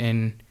come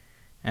in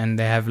and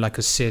they have like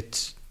a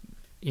set,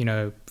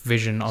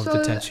 vision of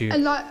the tattoo? A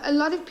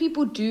lot of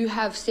people do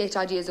have set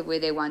ideas of where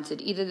they want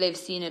it. Either they've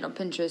seen it on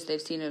Pinterest,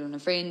 they've seen it on a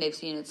friend, they've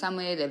seen it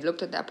somewhere, they've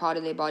looked at that part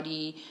of their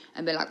body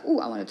and been like,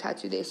 oh, I want a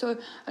tattoo there. So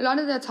a lot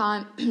of the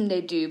time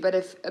they do, but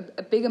if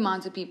a big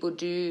amount of people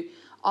do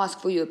ask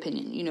for your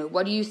opinion,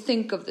 what do you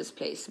think of this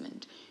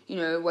placement?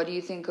 What do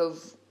you think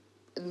of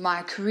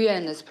my career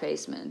in this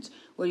placement?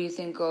 What do you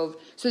think of...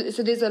 So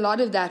there's a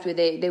lot of that where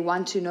they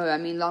want to know.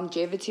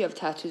 Longevity of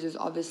tattoos is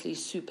obviously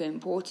super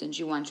important.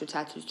 You want your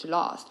tattoos to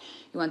last.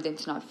 You want them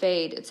to not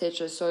fade,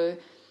 etc. So,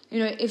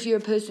 if you're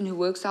a person who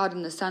works out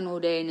in the sun all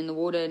day and in the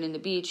water and in the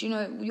beach,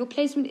 your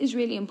placement is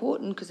really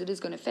important because it is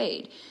going to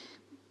fade.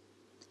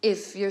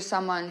 If you're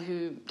someone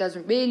who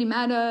doesn't really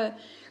matter...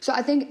 So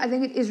I think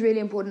it is really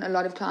important. A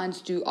lot of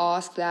clients do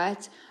ask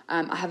that.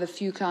 I have a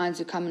few clients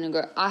who come in and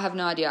go, I have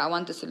no idea. I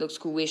want this. It looks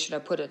cool. Where should I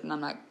put it? And I'm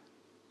like,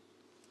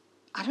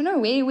 I don't know.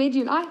 Where do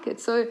you like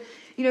it? So,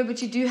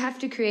 but you do have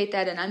to create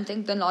that. And I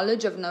think the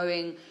knowledge of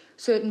knowing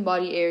certain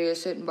body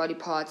areas, certain body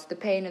parts, the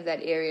pain of that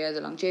area, the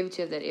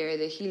longevity of that area,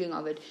 the healing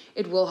of it,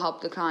 it will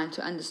help the client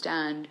to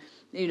understand,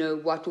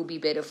 what will be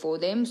better for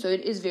them. So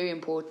it is very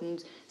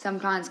important. Some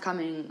clients come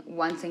in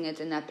wanting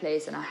it in that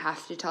place, and I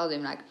have to tell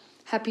them, like,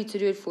 happy to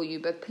do it for you,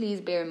 but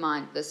please bear in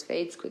mind this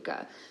fades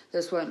quicker,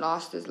 this won't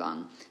last as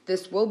long,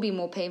 this will be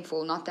more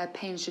painful. Not that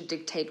pain should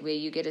dictate where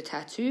you get a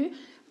tattoo,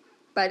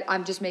 but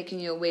I'm just making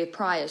you aware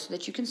prior so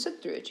that you can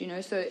sit through it,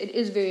 so it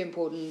is very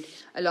important.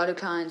 A lot of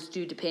clients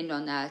do depend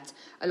on that.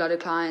 A lot of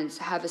clients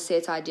have a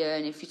set idea,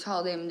 and if you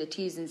tell them the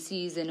T's and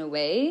C's in a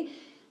way,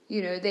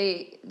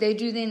 they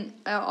do then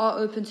are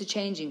open to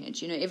changing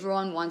it.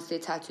 Everyone wants their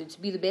tattoo to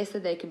be the best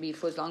that they can be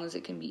for as long as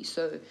it can be,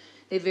 so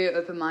they're very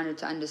open-minded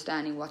to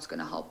understanding what's going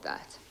to help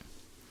that.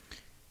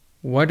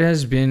 What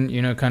has been,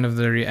 kind of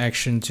the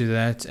reaction to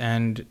that,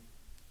 and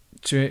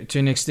to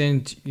an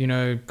extent,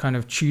 kind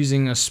of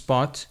choosing a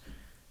spot?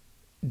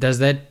 Does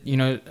that,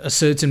 a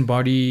certain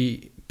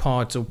body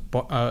part or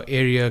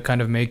area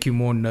kind of make you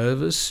more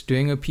nervous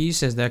doing a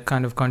piece? Has that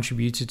kind of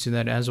contributed to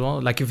that as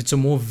well? Like if it's a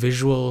more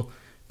visual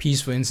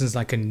piece, for instance,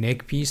 like a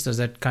neck piece, does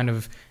that kind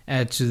of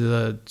add to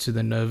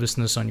the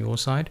nervousness on your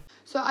side?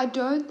 So I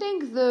don't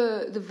think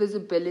the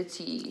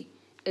visibility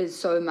is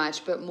so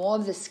much, but more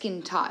of the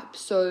skin type.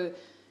 So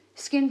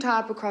skin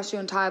type across your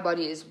entire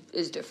body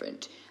is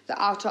different.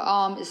 the outer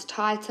arm is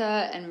tighter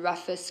and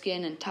rougher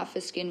skin and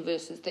tougher skin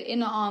versus the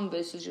inner arm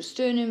versus your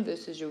sternum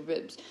versus your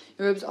ribs.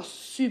 Your ribs are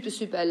super,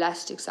 super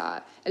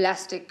elasticized.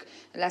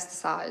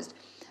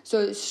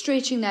 So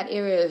stretching that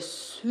area is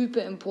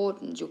super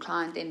important. Your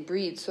client then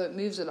breathes, so it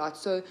moves a lot.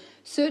 So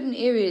certain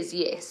areas,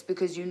 yes,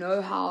 because you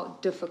know how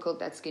difficult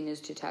that skin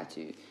is to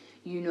tattoo.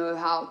 You know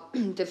how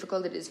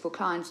difficult it is for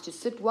clients to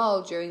sit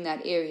well during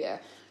that area.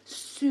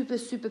 Super,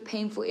 super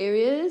painful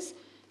areas,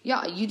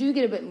 yeah, you do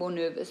get a bit more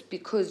nervous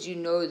because you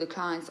know the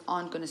clients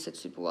aren't going to sit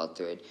super well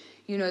through it.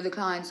 You know the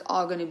clients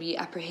are going to be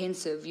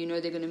apprehensive. You know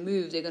they're going to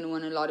move. They're going to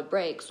want a lot of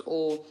breaks.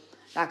 Or,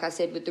 like I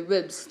said, with the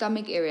ribs,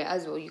 stomach area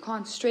as well. You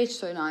can't stretch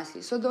so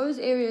nicely. So those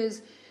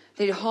areas,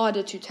 they're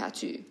harder to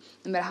tattoo.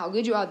 No matter how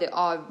good you are, they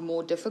are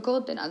more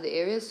difficult than other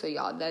areas. So,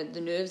 yeah, the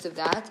nerves of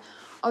that.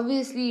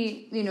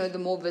 Obviously, you know, the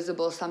more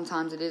visible,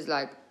 sometimes it is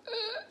like,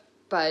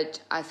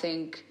 but I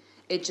think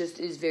it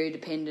just is very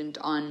dependent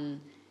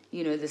on,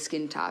 you know, the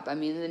skin type. I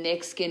mean, the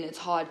neck skin, it's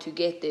hard to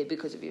get there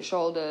because of your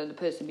shoulder, the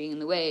person being in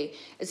the way.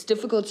 It's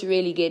difficult to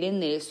really get in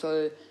there.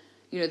 So,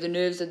 you know, the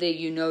nerves are there.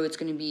 You know it's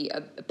going to be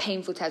a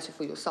painful tattoo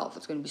for yourself.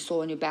 It's going to be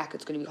sore on your back.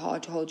 It's going to be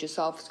hard to hold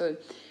yourself. So,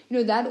 you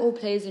know, that all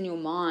plays in your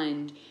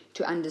mind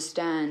to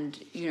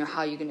understand, you know,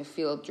 how you're going to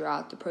feel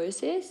throughout the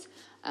process.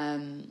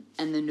 And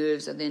the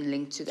nerves are then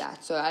linked to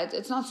that. So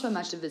it's not so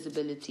much the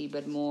visibility,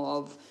 but more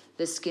of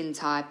the skin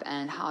type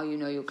and how you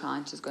know your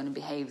client is going to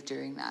behave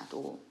during that,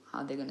 or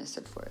how they're going to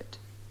sit for it.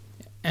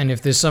 And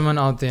if there's someone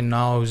out there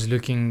now who's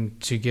looking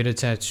to get a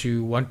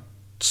tattoo, what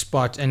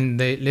spot, and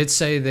let's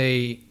say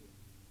they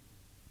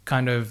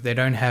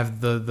don't have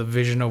the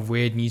vision of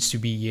where it needs to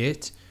be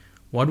yet,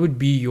 what would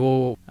be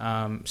your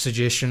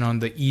suggestion on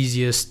the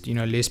easiest, you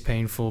know, less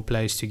painful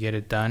place to get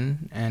it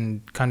done,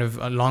 and kind of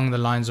along the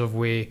lines of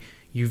where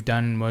you've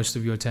done most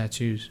of your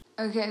tattoos?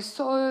 Okay,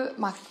 so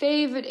my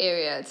favorite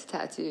area to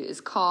tattoo is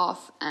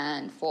calf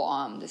and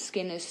forearm. The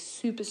skin is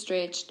super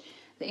stretched.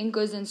 The ink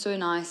goes in so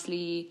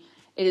nicely.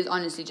 It is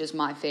honestly just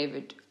my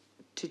favorite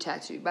to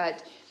tattoo.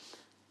 But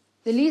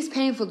the least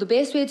painful, the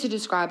best way to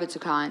describe it to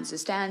clients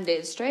is stand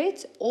dead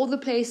straight. All the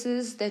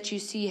places that you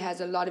see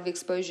has a lot of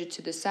exposure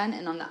to the sun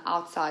and on the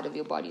outside of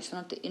your body, so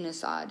not the inner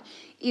side,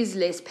 is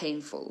less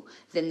painful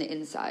than the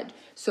inside.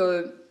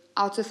 So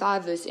outer thigh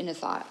versus inner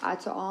thigh,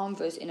 outer arm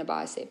versus inner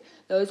bicep.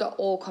 Those are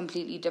all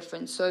completely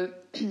different. So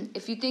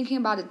if you're thinking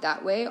about it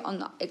that way, on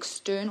the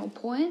external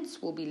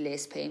points will be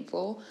less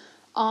painful.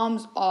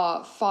 Arms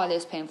are far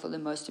less painful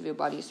than most of your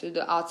body. So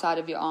the outside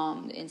of your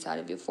arm, the inside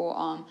of your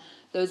forearm,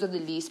 those are the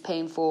least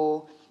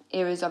painful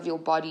areas of your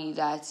body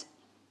that,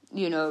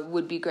 you know,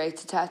 would be great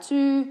to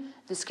tattoo.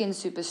 The skin's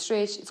super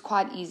stretched. It's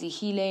quite easy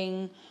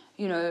healing.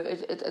 You know,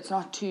 it's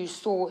not too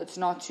sore. It's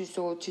not too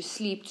sore to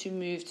sleep, to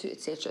move, to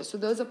etc. So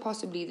those are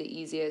possibly the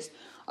easiest.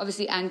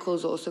 Obviously,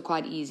 ankles are also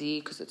quite easy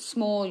because it's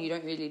small. You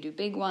don't really do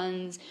big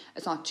ones.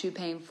 It's not too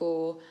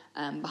painful.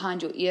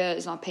 Behind your ear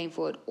is not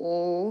painful at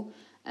all.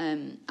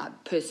 I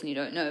personally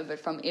don't know, but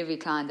from every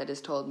client that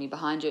has told me,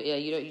 behind your ear,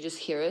 you just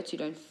hear it. You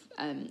don't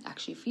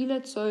actually feel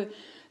it. So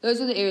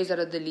those are the areas that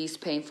are the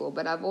least painful.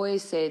 But I've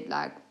always said,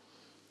 like,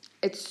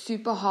 it's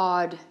super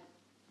hard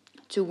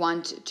to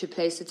want to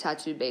place a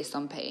tattoo based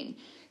on pain.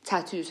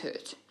 Tattoos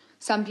hurt.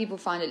 Some people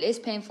find it less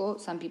painful.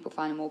 Some people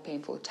find it more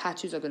painful.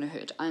 Tattoos are going to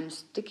hurt. I'm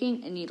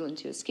sticking a needle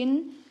into your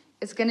skin.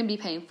 It's going to be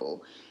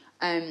painful.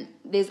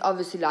 There's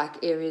obviously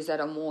like areas that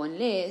are more and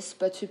less,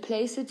 but to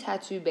place a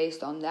tattoo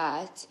based on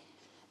that,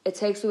 it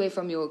takes away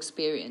from your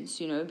experience,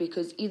 you know,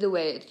 because either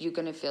way, you're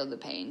going to feel the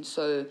pain.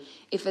 So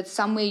if it's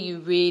somewhere you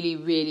really,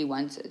 really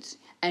want it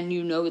and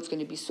you know it's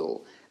going to be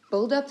sore,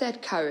 build up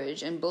that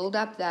courage and build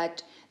up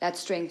that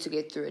strength to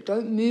get through it.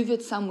 Don't move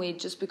it somewhere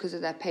just because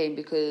of that pain,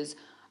 because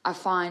I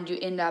find you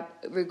end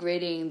up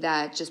regretting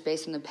that just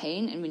based on the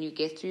pain. And when you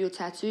get through your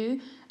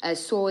tattoo,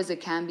 as sore as it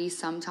can be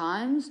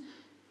sometimes,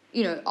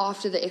 you know,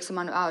 after the X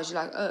amount of hours,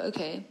 you're like, oh,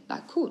 okay,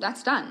 like, cool,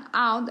 that's done.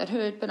 Ow, that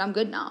hurt, but I'm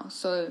good now.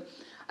 So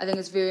I think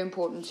it's very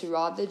important to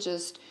rather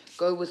just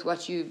go with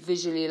what you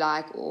visually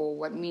like or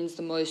what means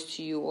the most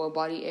to you, or a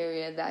body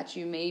area that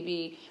you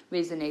maybe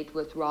resonate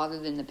with, rather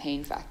than the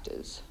pain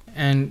factors.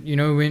 And, you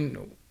know,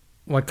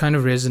 what kind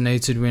of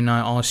resonated when I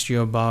asked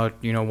you about,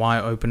 you know, why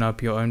open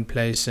up your own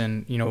place,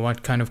 and, you know,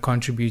 what kind of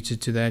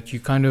contributed to that? You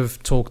kind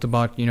of talked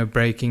about, you know,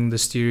 breaking the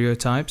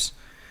stereotypes.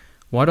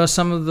 What are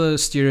some of the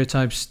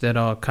stereotypes that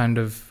are kind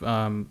of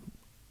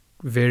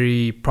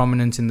very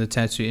prominent in the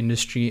tattoo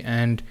industry,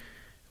 and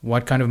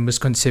what kind of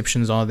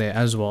misconceptions are there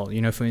as well?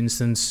 You know, for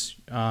instance,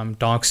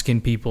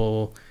 dark-skinned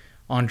people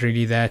aren't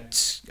really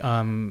that,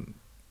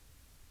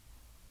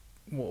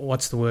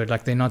 what's the word?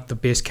 Like, they're not the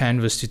best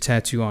canvas to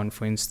tattoo on,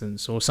 for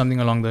instance, or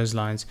something along those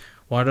lines.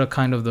 What are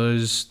kind of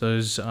those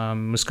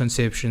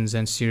misconceptions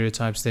and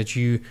stereotypes that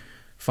you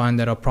find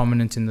that are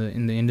prominent in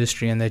the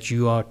industry and that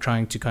you are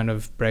trying to kind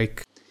of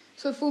break?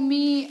 So for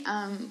me,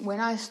 when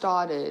I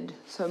started,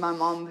 so my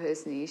mom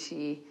personally,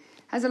 she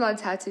has a lot of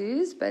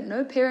tattoos, but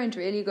no parent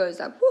really goes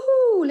like,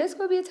 woohoo, let's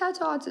go be a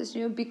tattoo artist,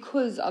 you know,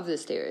 because of the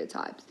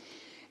stereotypes.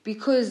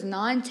 because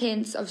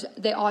 9/10 of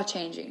they are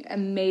changing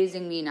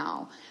amazingly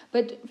now.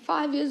 But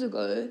 5 years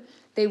ago,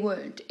 they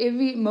weren't.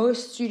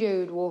 Most studio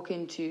you'd walk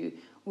into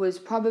was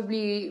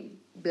probably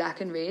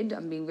black and red.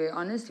 I'm being very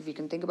honest. If you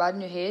can think about it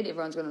in your head,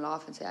 everyone's going to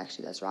laugh and say,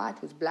 actually, that's right.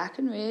 It was black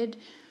and red.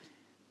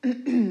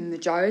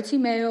 Majority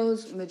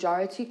males,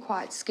 majority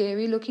quite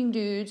scary looking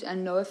dudes,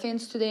 and no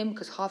offense to them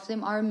because half of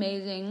them are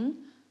amazing.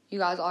 You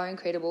guys are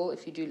incredible.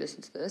 If you do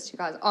listen to this, you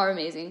guys are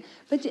amazing.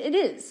 But it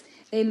is.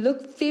 They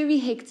look very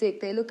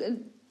hectic. They look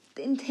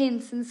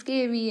intense and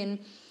scary, and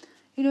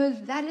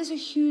that is a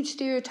huge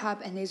stereotype,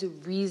 and there's a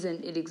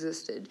reason it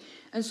existed.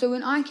 And so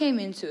when I came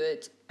into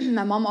it,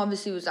 my mom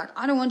obviously was like,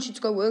 I don't want you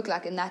to go work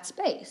like in that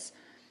space.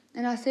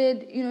 And I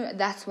said,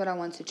 that's what I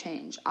want to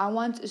change. I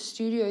want a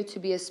studio to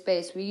be a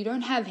space where you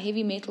don't have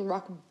heavy metal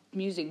rock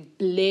music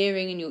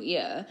blaring in your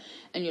ear,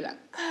 and you're like,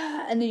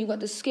 and then you've got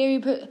the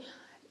scary...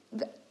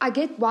 I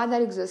get why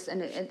that exists,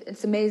 and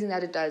it's amazing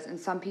that it does, and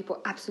some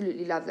people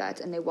absolutely love that,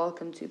 and they're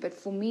welcome to. But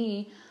for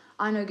me,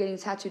 I know getting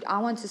tattooed, I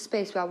want a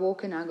space where I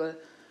walk in and I go,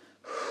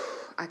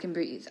 I can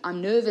breathe.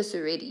 I'm nervous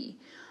already.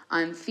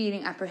 I'm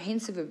feeling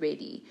apprehensive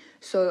already.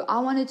 So I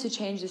wanted to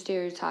change the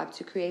stereotype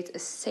to create a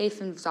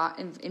safe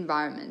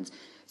environment,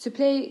 to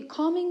play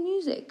calming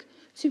music,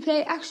 to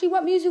play, actually,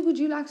 what music would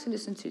you like to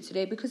listen to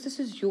today? Because this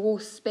is your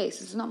space.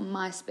 This is not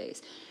my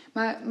space.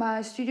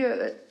 My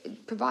studio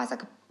provides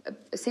like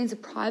a sense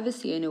of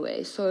privacy in a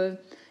way. So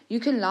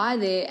you can lie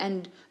there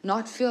and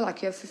not feel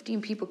like you have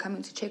 15 people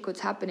coming to check what's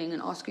happening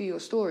and ask you your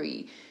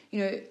story.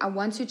 I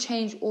want to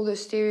change all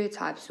those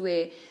stereotypes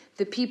where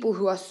the people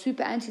who are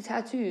super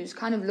anti-tattoos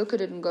kind of look at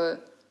it and go,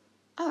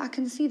 oh, I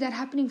can see that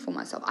happening for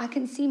myself. I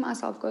can see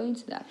myself going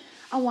to that.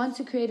 I want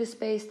to create a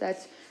space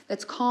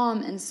that's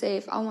calm and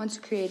safe. I want to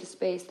create a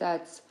space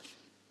that's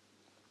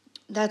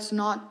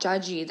not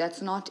judgy,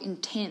 that's not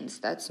intense,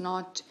 that's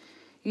not,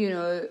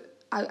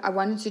 I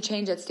wanted to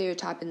change that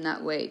stereotype in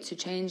that way, to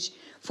change,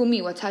 for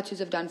me, what tattoos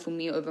have done for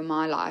me over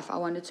my life. I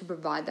wanted to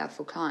provide that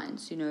for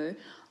clients,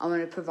 I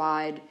want to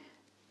provide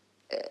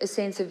a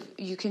sense of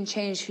you can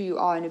change who you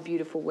are in a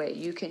beautiful way.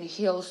 You can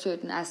heal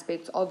certain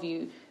aspects of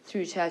you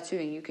through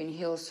tattooing. You can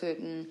heal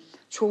certain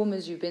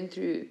traumas you've been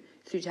through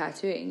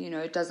tattooing.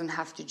 It doesn't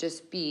have to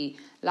just be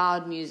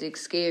loud music,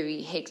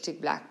 scary,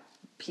 hectic black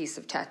piece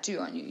of tattoo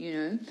on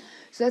you,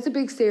 So that's a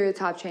big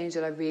stereotype change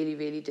that I really,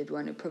 really did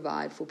want to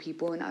provide for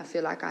people, and I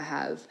feel like I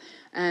have.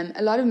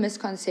 A lot of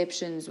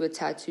misconceptions with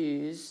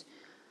tattoos.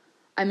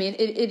 I mean,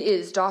 it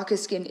is. Darker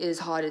skin is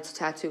harder to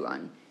tattoo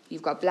on.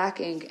 You've got black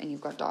ink and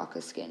you've got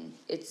darker skin.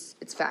 It's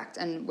fact.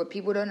 And what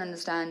people don't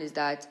understand is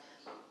that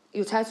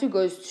your tattoo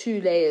goes 2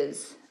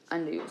 layers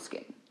under your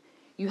skin.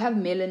 You have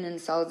melanin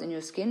cells in your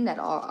skin that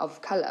are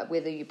of color.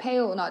 Whether you're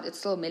pale or not, it's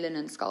still a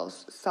melanin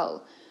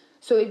cell.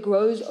 So it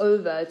grows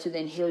over to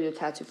then heal your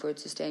tattoo for it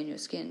to stay in your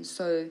skin.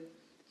 So,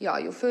 yeah,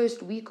 your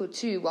first week or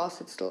 2,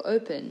 whilst it's still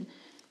open,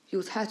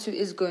 your tattoo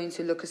is going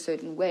to look a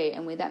certain way.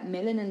 And where that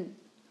melanin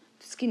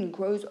skin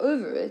grows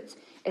over it,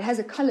 it has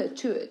a color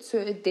to it, so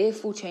it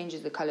therefore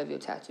changes the color of your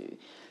tattoo.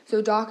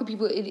 So darker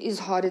people, it is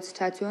harder to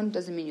tattoo on.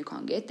 Doesn't mean you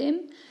can't get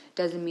them.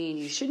 Doesn't mean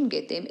you shouldn't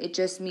get them. It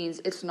just means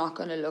it's not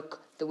going to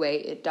look the way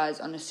it does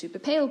on a super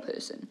pale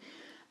person.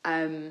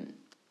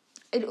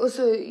 It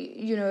also,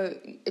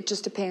 it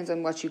just depends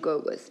on what you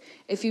go with.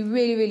 If you're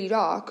really, really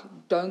dark,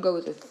 don't go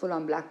with a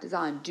full-on black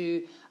design.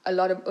 Do a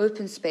lot of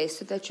open space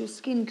so that your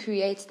skin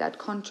creates that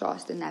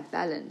contrast and that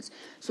balance.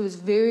 So it's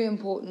very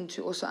important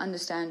to also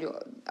understand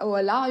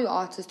allow your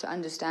artist to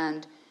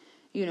understand,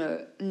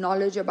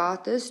 knowledge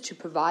about this, to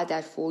provide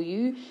that for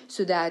you,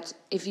 so that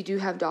if you do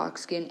have dark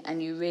skin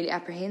and you're really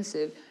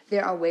apprehensive,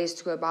 there are ways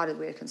to go about it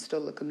where it can still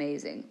look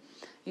amazing.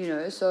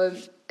 So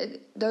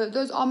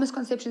those are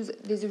misconceptions.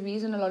 There's a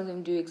reason a lot of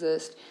them do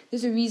exist.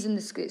 There's a reason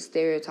the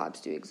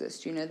stereotypes do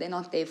exist. They're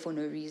not there for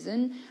no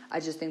reason. I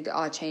just think they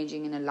are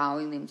changing, and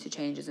allowing them to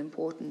change is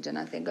important. And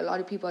I think a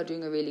lot of people are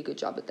doing a really good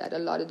job at that. A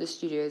lot of the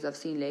studios I've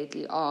seen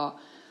lately are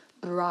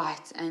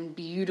bright and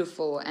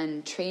beautiful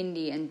and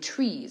trendy, and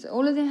trees.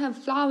 All of them have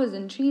flowers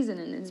and trees in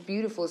it, and it's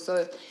beautiful.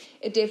 So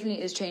it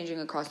definitely is changing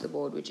across the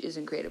board, which is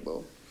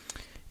incredible.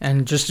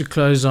 And just to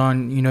close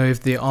on,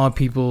 if there are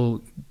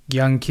people,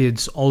 young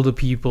kids, older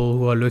people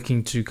who are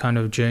looking to kind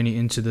of journey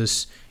into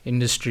this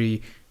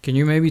industry, can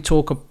you maybe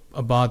talk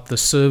about the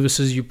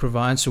services you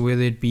provide? So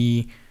whether it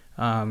be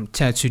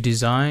tattoo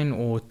design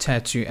or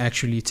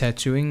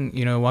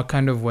tattooing, what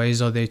kind of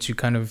ways are there to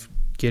kind of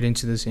get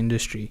into this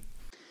industry?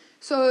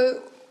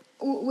 So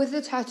with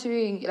the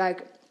tattooing,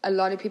 like, a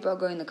lot of people are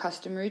going the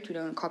custom route. We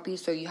don't copy,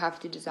 so you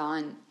have to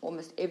design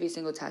almost every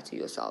single tattoo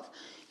yourself.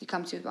 You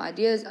come to me with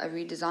ideas, I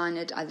redesign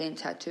it, I then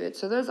tattoo it.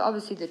 So those are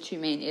obviously the 2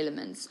 main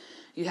elements.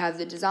 You have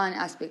the design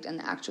aspect and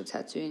the actual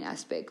tattooing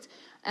aspect.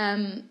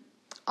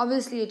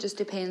 Obviously, it just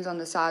depends on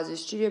the size of the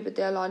studio, but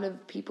there are a lot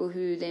of people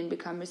who then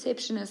become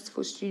receptionists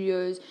for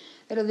studios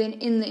that are then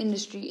in the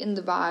industry, in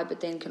the vibe, but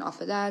then can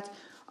offer that.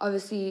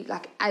 Obviously,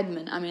 like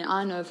admin. I mean,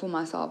 I know for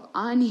myself,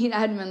 I need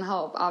admin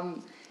help.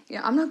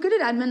 I'm not good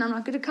at admin. I'm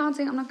not good at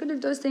accounting. I'm not good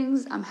at those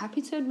things. I'm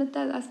happy to admit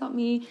that. That's not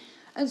me.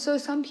 And so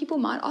some people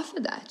might offer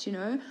that, you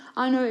know.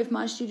 I know if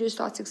my studio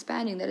starts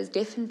expanding, that is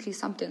definitely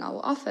something I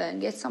will offer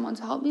and get someone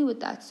to help me with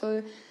that.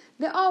 So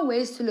there are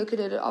ways to look at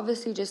it. It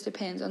obviously just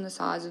depends on the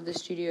size of the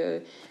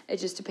studio. It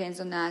just depends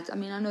on that. I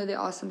mean, I know there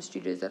are some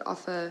studios that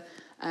offer,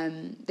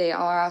 they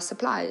are our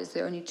suppliers.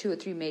 There are only 2 or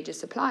 3 major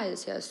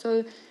suppliers here.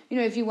 So, you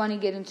know, if you want to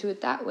get into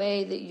it that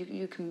way, that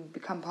you can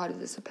become part of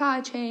the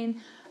supply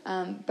chain.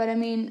 But I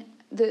mean,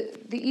 the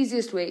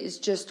easiest way is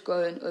just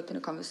go and open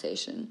a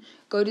conversation.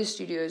 Go to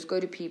studios,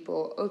 go to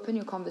people, open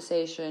your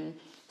conversation.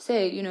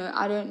 Say, you know,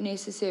 I don't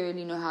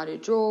necessarily know how to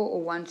draw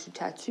or want to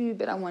tattoo,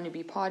 but I want to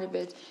be part of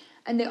it.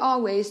 And there are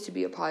ways to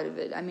be a part of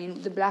it. I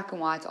mean, the black and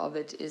white of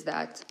it is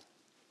that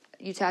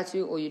you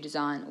tattoo or you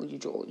design or you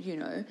draw, you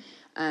know.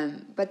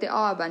 But there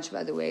are a bunch of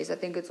other ways. I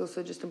think it's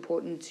also just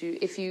important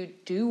to, if you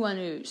do want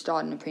to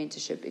start an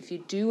apprenticeship, if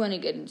you do want to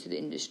get into the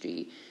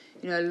industry,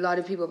 you know, a lot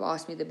of people have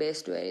asked me the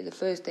best way. The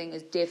first thing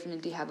is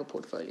definitely have a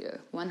portfolio.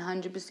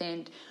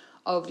 100%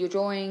 of your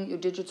drawing, your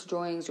digital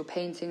drawings, your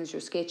paintings,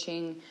 your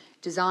sketching,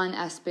 design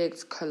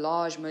aspects,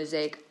 collage,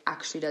 mosaic,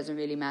 actually doesn't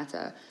really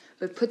matter.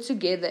 But put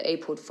together a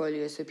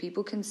portfolio so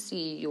people can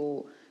see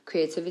your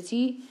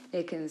creativity,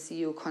 they can see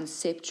your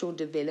conceptual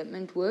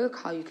development work,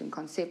 how you can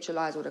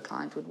conceptualize what a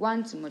client would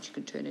want and what you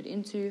can turn it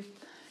into.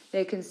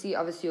 They can see,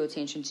 obviously, your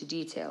attention to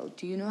detail.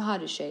 Do you know how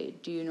to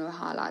shade? Do you know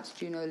highlights?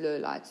 Do you know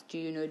lowlights? Do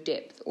you know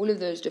depth? All of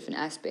those different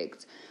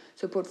aspects.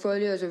 So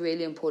portfolios are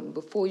really important.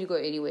 Before you go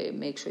anywhere,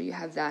 make sure you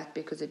have that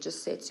because it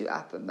just sets you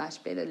up a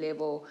much better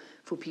level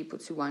for people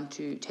to want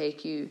to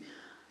take you.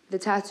 The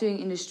tattooing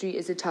industry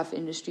is a tough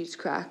industry to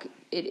crack.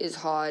 It is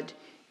hard.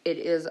 It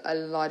is a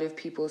lot of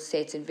people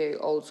set in very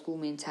old school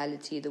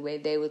mentality, the way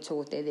they were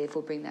taught. They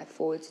therefore bring that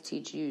forward to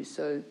teach you.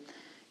 So,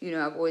 you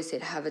know, I've always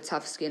said have a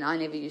tough skin. I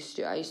used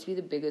to be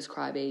the biggest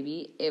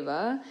crybaby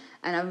ever.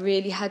 And I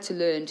really had to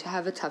learn to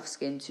have a tough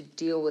skin to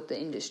deal with the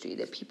industry.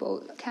 That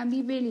people can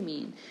be really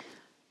mean.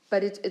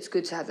 But it's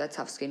good to have that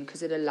tough skin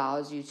because it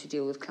allows you to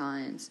deal with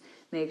clients.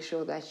 Make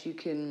sure that you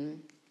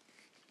can,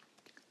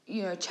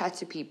 you know, chat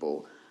to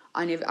people.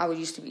 I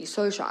used to be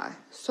so shy.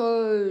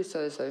 So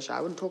shy.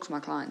 I wouldn't talk to my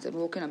clients. I'd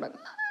walk in, I'm like,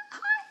 hi.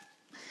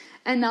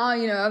 And now,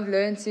 you know, I've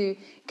learned to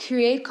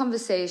create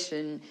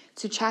conversation,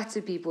 to chat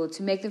to people,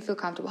 to make them feel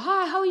comfortable.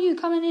 Hi, how are you?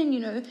 Coming in, you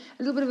know,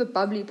 a little bit of a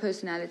bubbly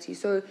personality.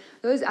 So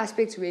those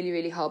aspects really,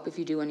 really help if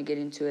you do want to get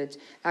into it.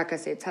 Like I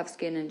said, tough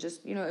skin and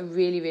just, you know, a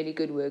really, really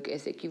good work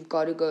ethic. You've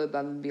got to go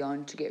above and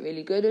beyond to get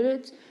really good at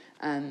it.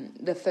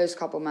 The first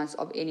couple months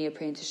of any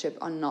apprenticeship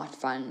are not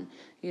fun.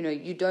 You know,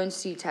 you don't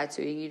see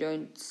tattooing, you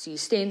don't see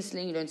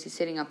stenciling, you don't see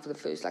setting up for the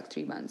first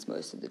 3 months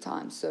most of the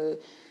time. So,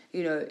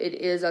 you know, it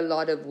is a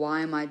lot of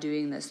why am I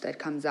doing this that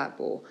comes up,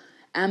 or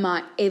am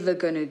I ever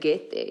going to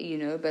get there, you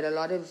know? But a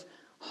lot of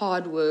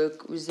hard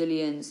work,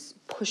 resilience,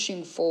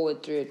 pushing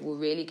forward through it will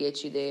really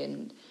get you there.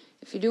 And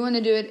if you do want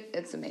to do it,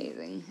 it's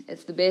amazing.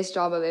 It's the best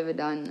job I've ever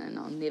done, and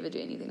I'll never do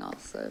anything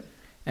else, so...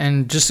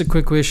 And just a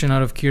quick question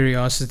out of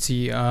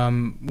curiosity,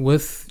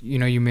 with, you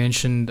know, you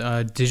mentioned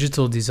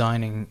digital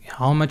designing,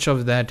 how much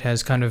of that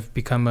has kind of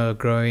become a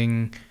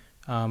growing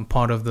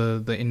part of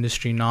the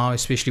industry now,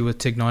 especially with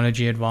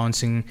technology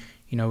advancing,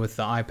 you know, with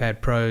the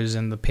iPad Pros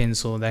and the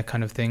pencil, that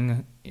kind of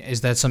thing?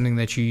 Is that something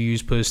that you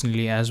use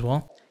personally as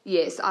well?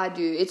 Yes, I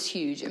do. It's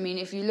huge. I mean,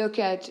 if you look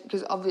at,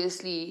 because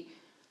obviously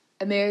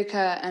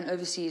America and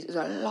overseas is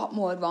a lot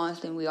more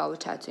advanced than we are with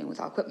tattooing,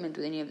 with our equipment,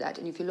 with any of that.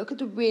 And if you look at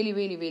the really,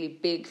 really, really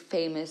big,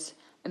 famous,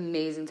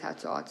 amazing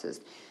tattoo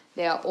artists,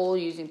 they are all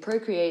using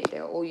Procreate,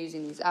 they're all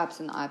using these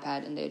apps on the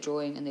iPad, and they're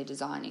drawing and they're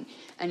designing.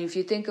 And if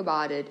you think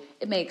about it,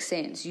 it makes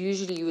sense.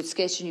 Usually you would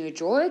sketch and you would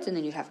draw it, and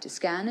then you'd have to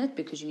scan it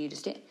because you need to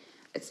stamp.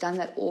 It's done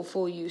that all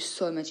for you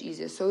so much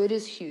easier. So it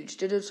is huge.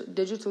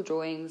 Digital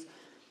drawings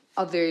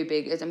are very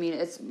big.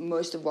 It's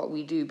most of what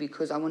we do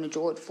because I want to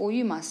draw it for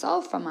you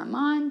myself from my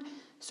mind.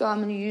 So I'm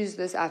going to use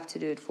this app to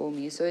do it for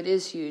me. So it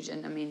is huge.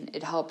 And,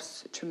 it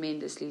helps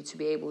tremendously to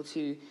be able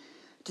to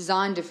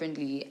design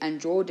differently and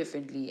draw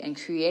differently and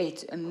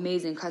create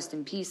amazing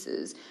custom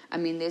pieces.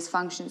 There's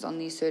functions on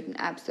these certain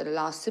apps that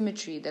allow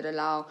symmetry, that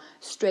allow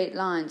straight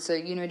lines. So,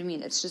 you know what I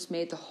mean? It's just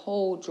made the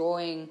whole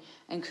drawing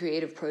and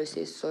creative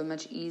process so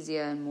much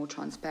easier and more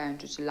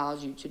transparent, which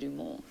allows you to do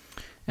more.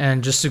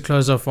 And just to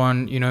close off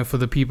on, for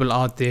the people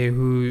out there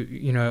who,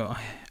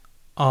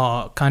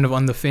 are kind of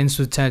on the fence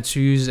with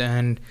tattoos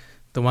and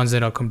the ones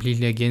that are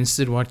completely against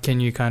it, what can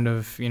you kind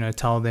of,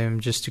 tell them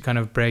just to kind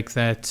of break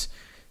that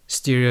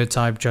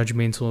stereotype,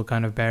 judgmental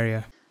kind of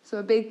barrier? So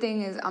a big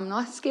thing is I'm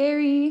not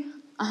scary.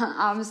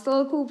 I'm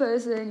still a cool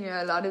person.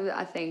 A lot of it,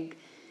 I think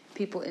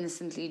people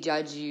instantly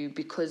judge you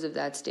because of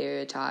that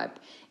stereotype.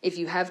 If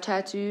you have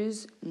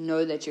tattoos,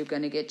 know that you're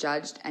going to get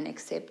judged and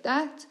accept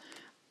that.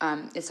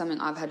 It's something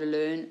I've had to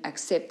learn.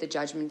 Accept the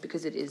judgment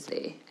because it is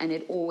there and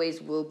it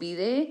always will be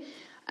there.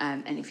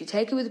 And if you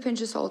take it with a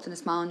pinch of salt and a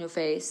smile on your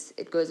face,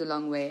 it goes a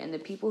long way. And the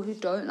people who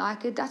don't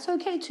like it, that's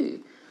okay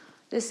too.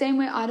 The same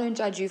way I don't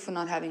judge you for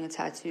not having a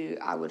tattoo,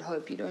 I would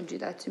hope you don't do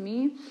that to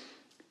me.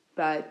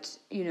 But,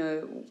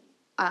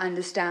 I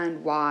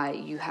understand why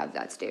you have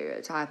that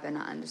stereotype, and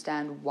I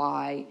understand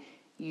why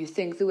you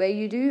think the way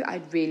you do,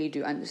 I really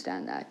do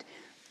understand that.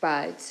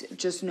 But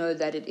just know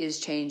that it is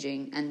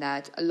changing, and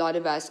that a lot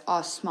of us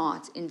are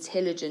smart,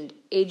 intelligent,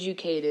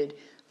 educated,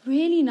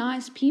 really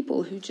nice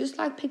people who just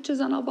like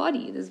pictures on our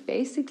body. That's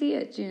basically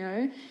it, you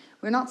know.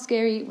 We're not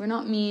scary, we're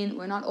not mean,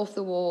 we're not off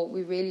the wall.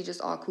 We really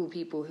just are cool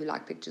people who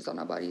like pictures on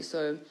our body.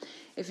 So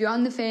if you're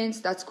on the fence,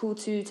 that's cool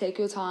too. Take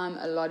your time.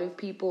 A lot of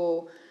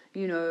people,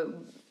 you know,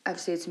 have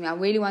said to me, I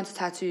really want a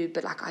tattoo,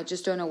 but like I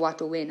just don't know what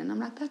or when. And I'm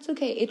like, that's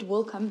okay. It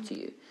will come to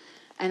you.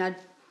 And I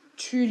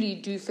truly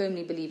do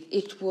firmly believe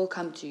it will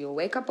come to you. You'll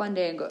wake up one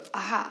day and go,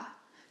 aha,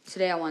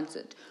 today I want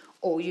it.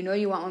 Or you know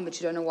you want one, but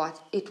you don't know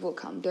what. It will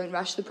come. Don't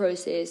rush the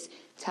process.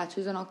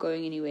 Tattoos are not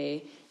going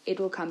anywhere. It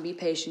will come. Be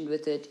patient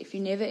with it. If you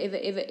never, ever,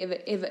 ever, ever,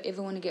 ever,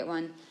 ever want to get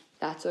one,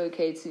 that's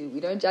okay too. We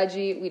don't judge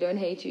you. We don't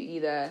hate you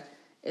either.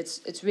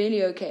 It's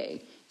really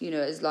okay, you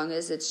know, as long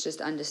as it's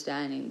just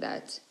understanding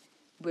that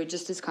we're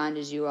just as kind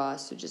as you are.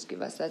 So just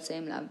give us that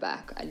same love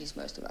back. At least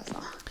most of us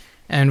are.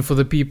 And for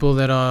the people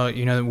that are,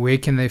 you know, where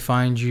can they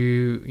find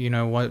you? You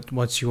know,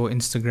 what's your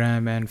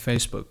Instagram and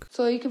Facebook?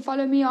 So you can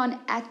follow me on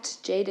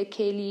 @Jada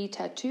Kelly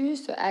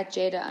Tattoos. So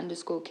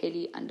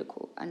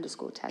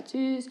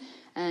 @Jada_Kelly_tattoos,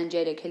 and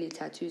Jada Kelly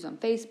Tattoos on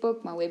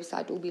Facebook. My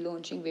website will be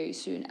launching very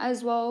soon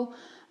as well.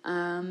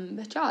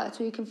 But yeah, that's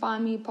where you can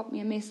find me. Pop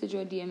me a message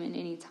or DM in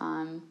any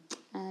time,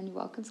 and you're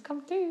welcome to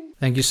come through.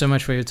 Thank you so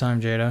much for your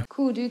time, Jada.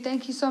 Cool, dude.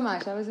 Thank you so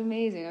much. That was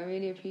amazing. I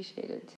really appreciate it.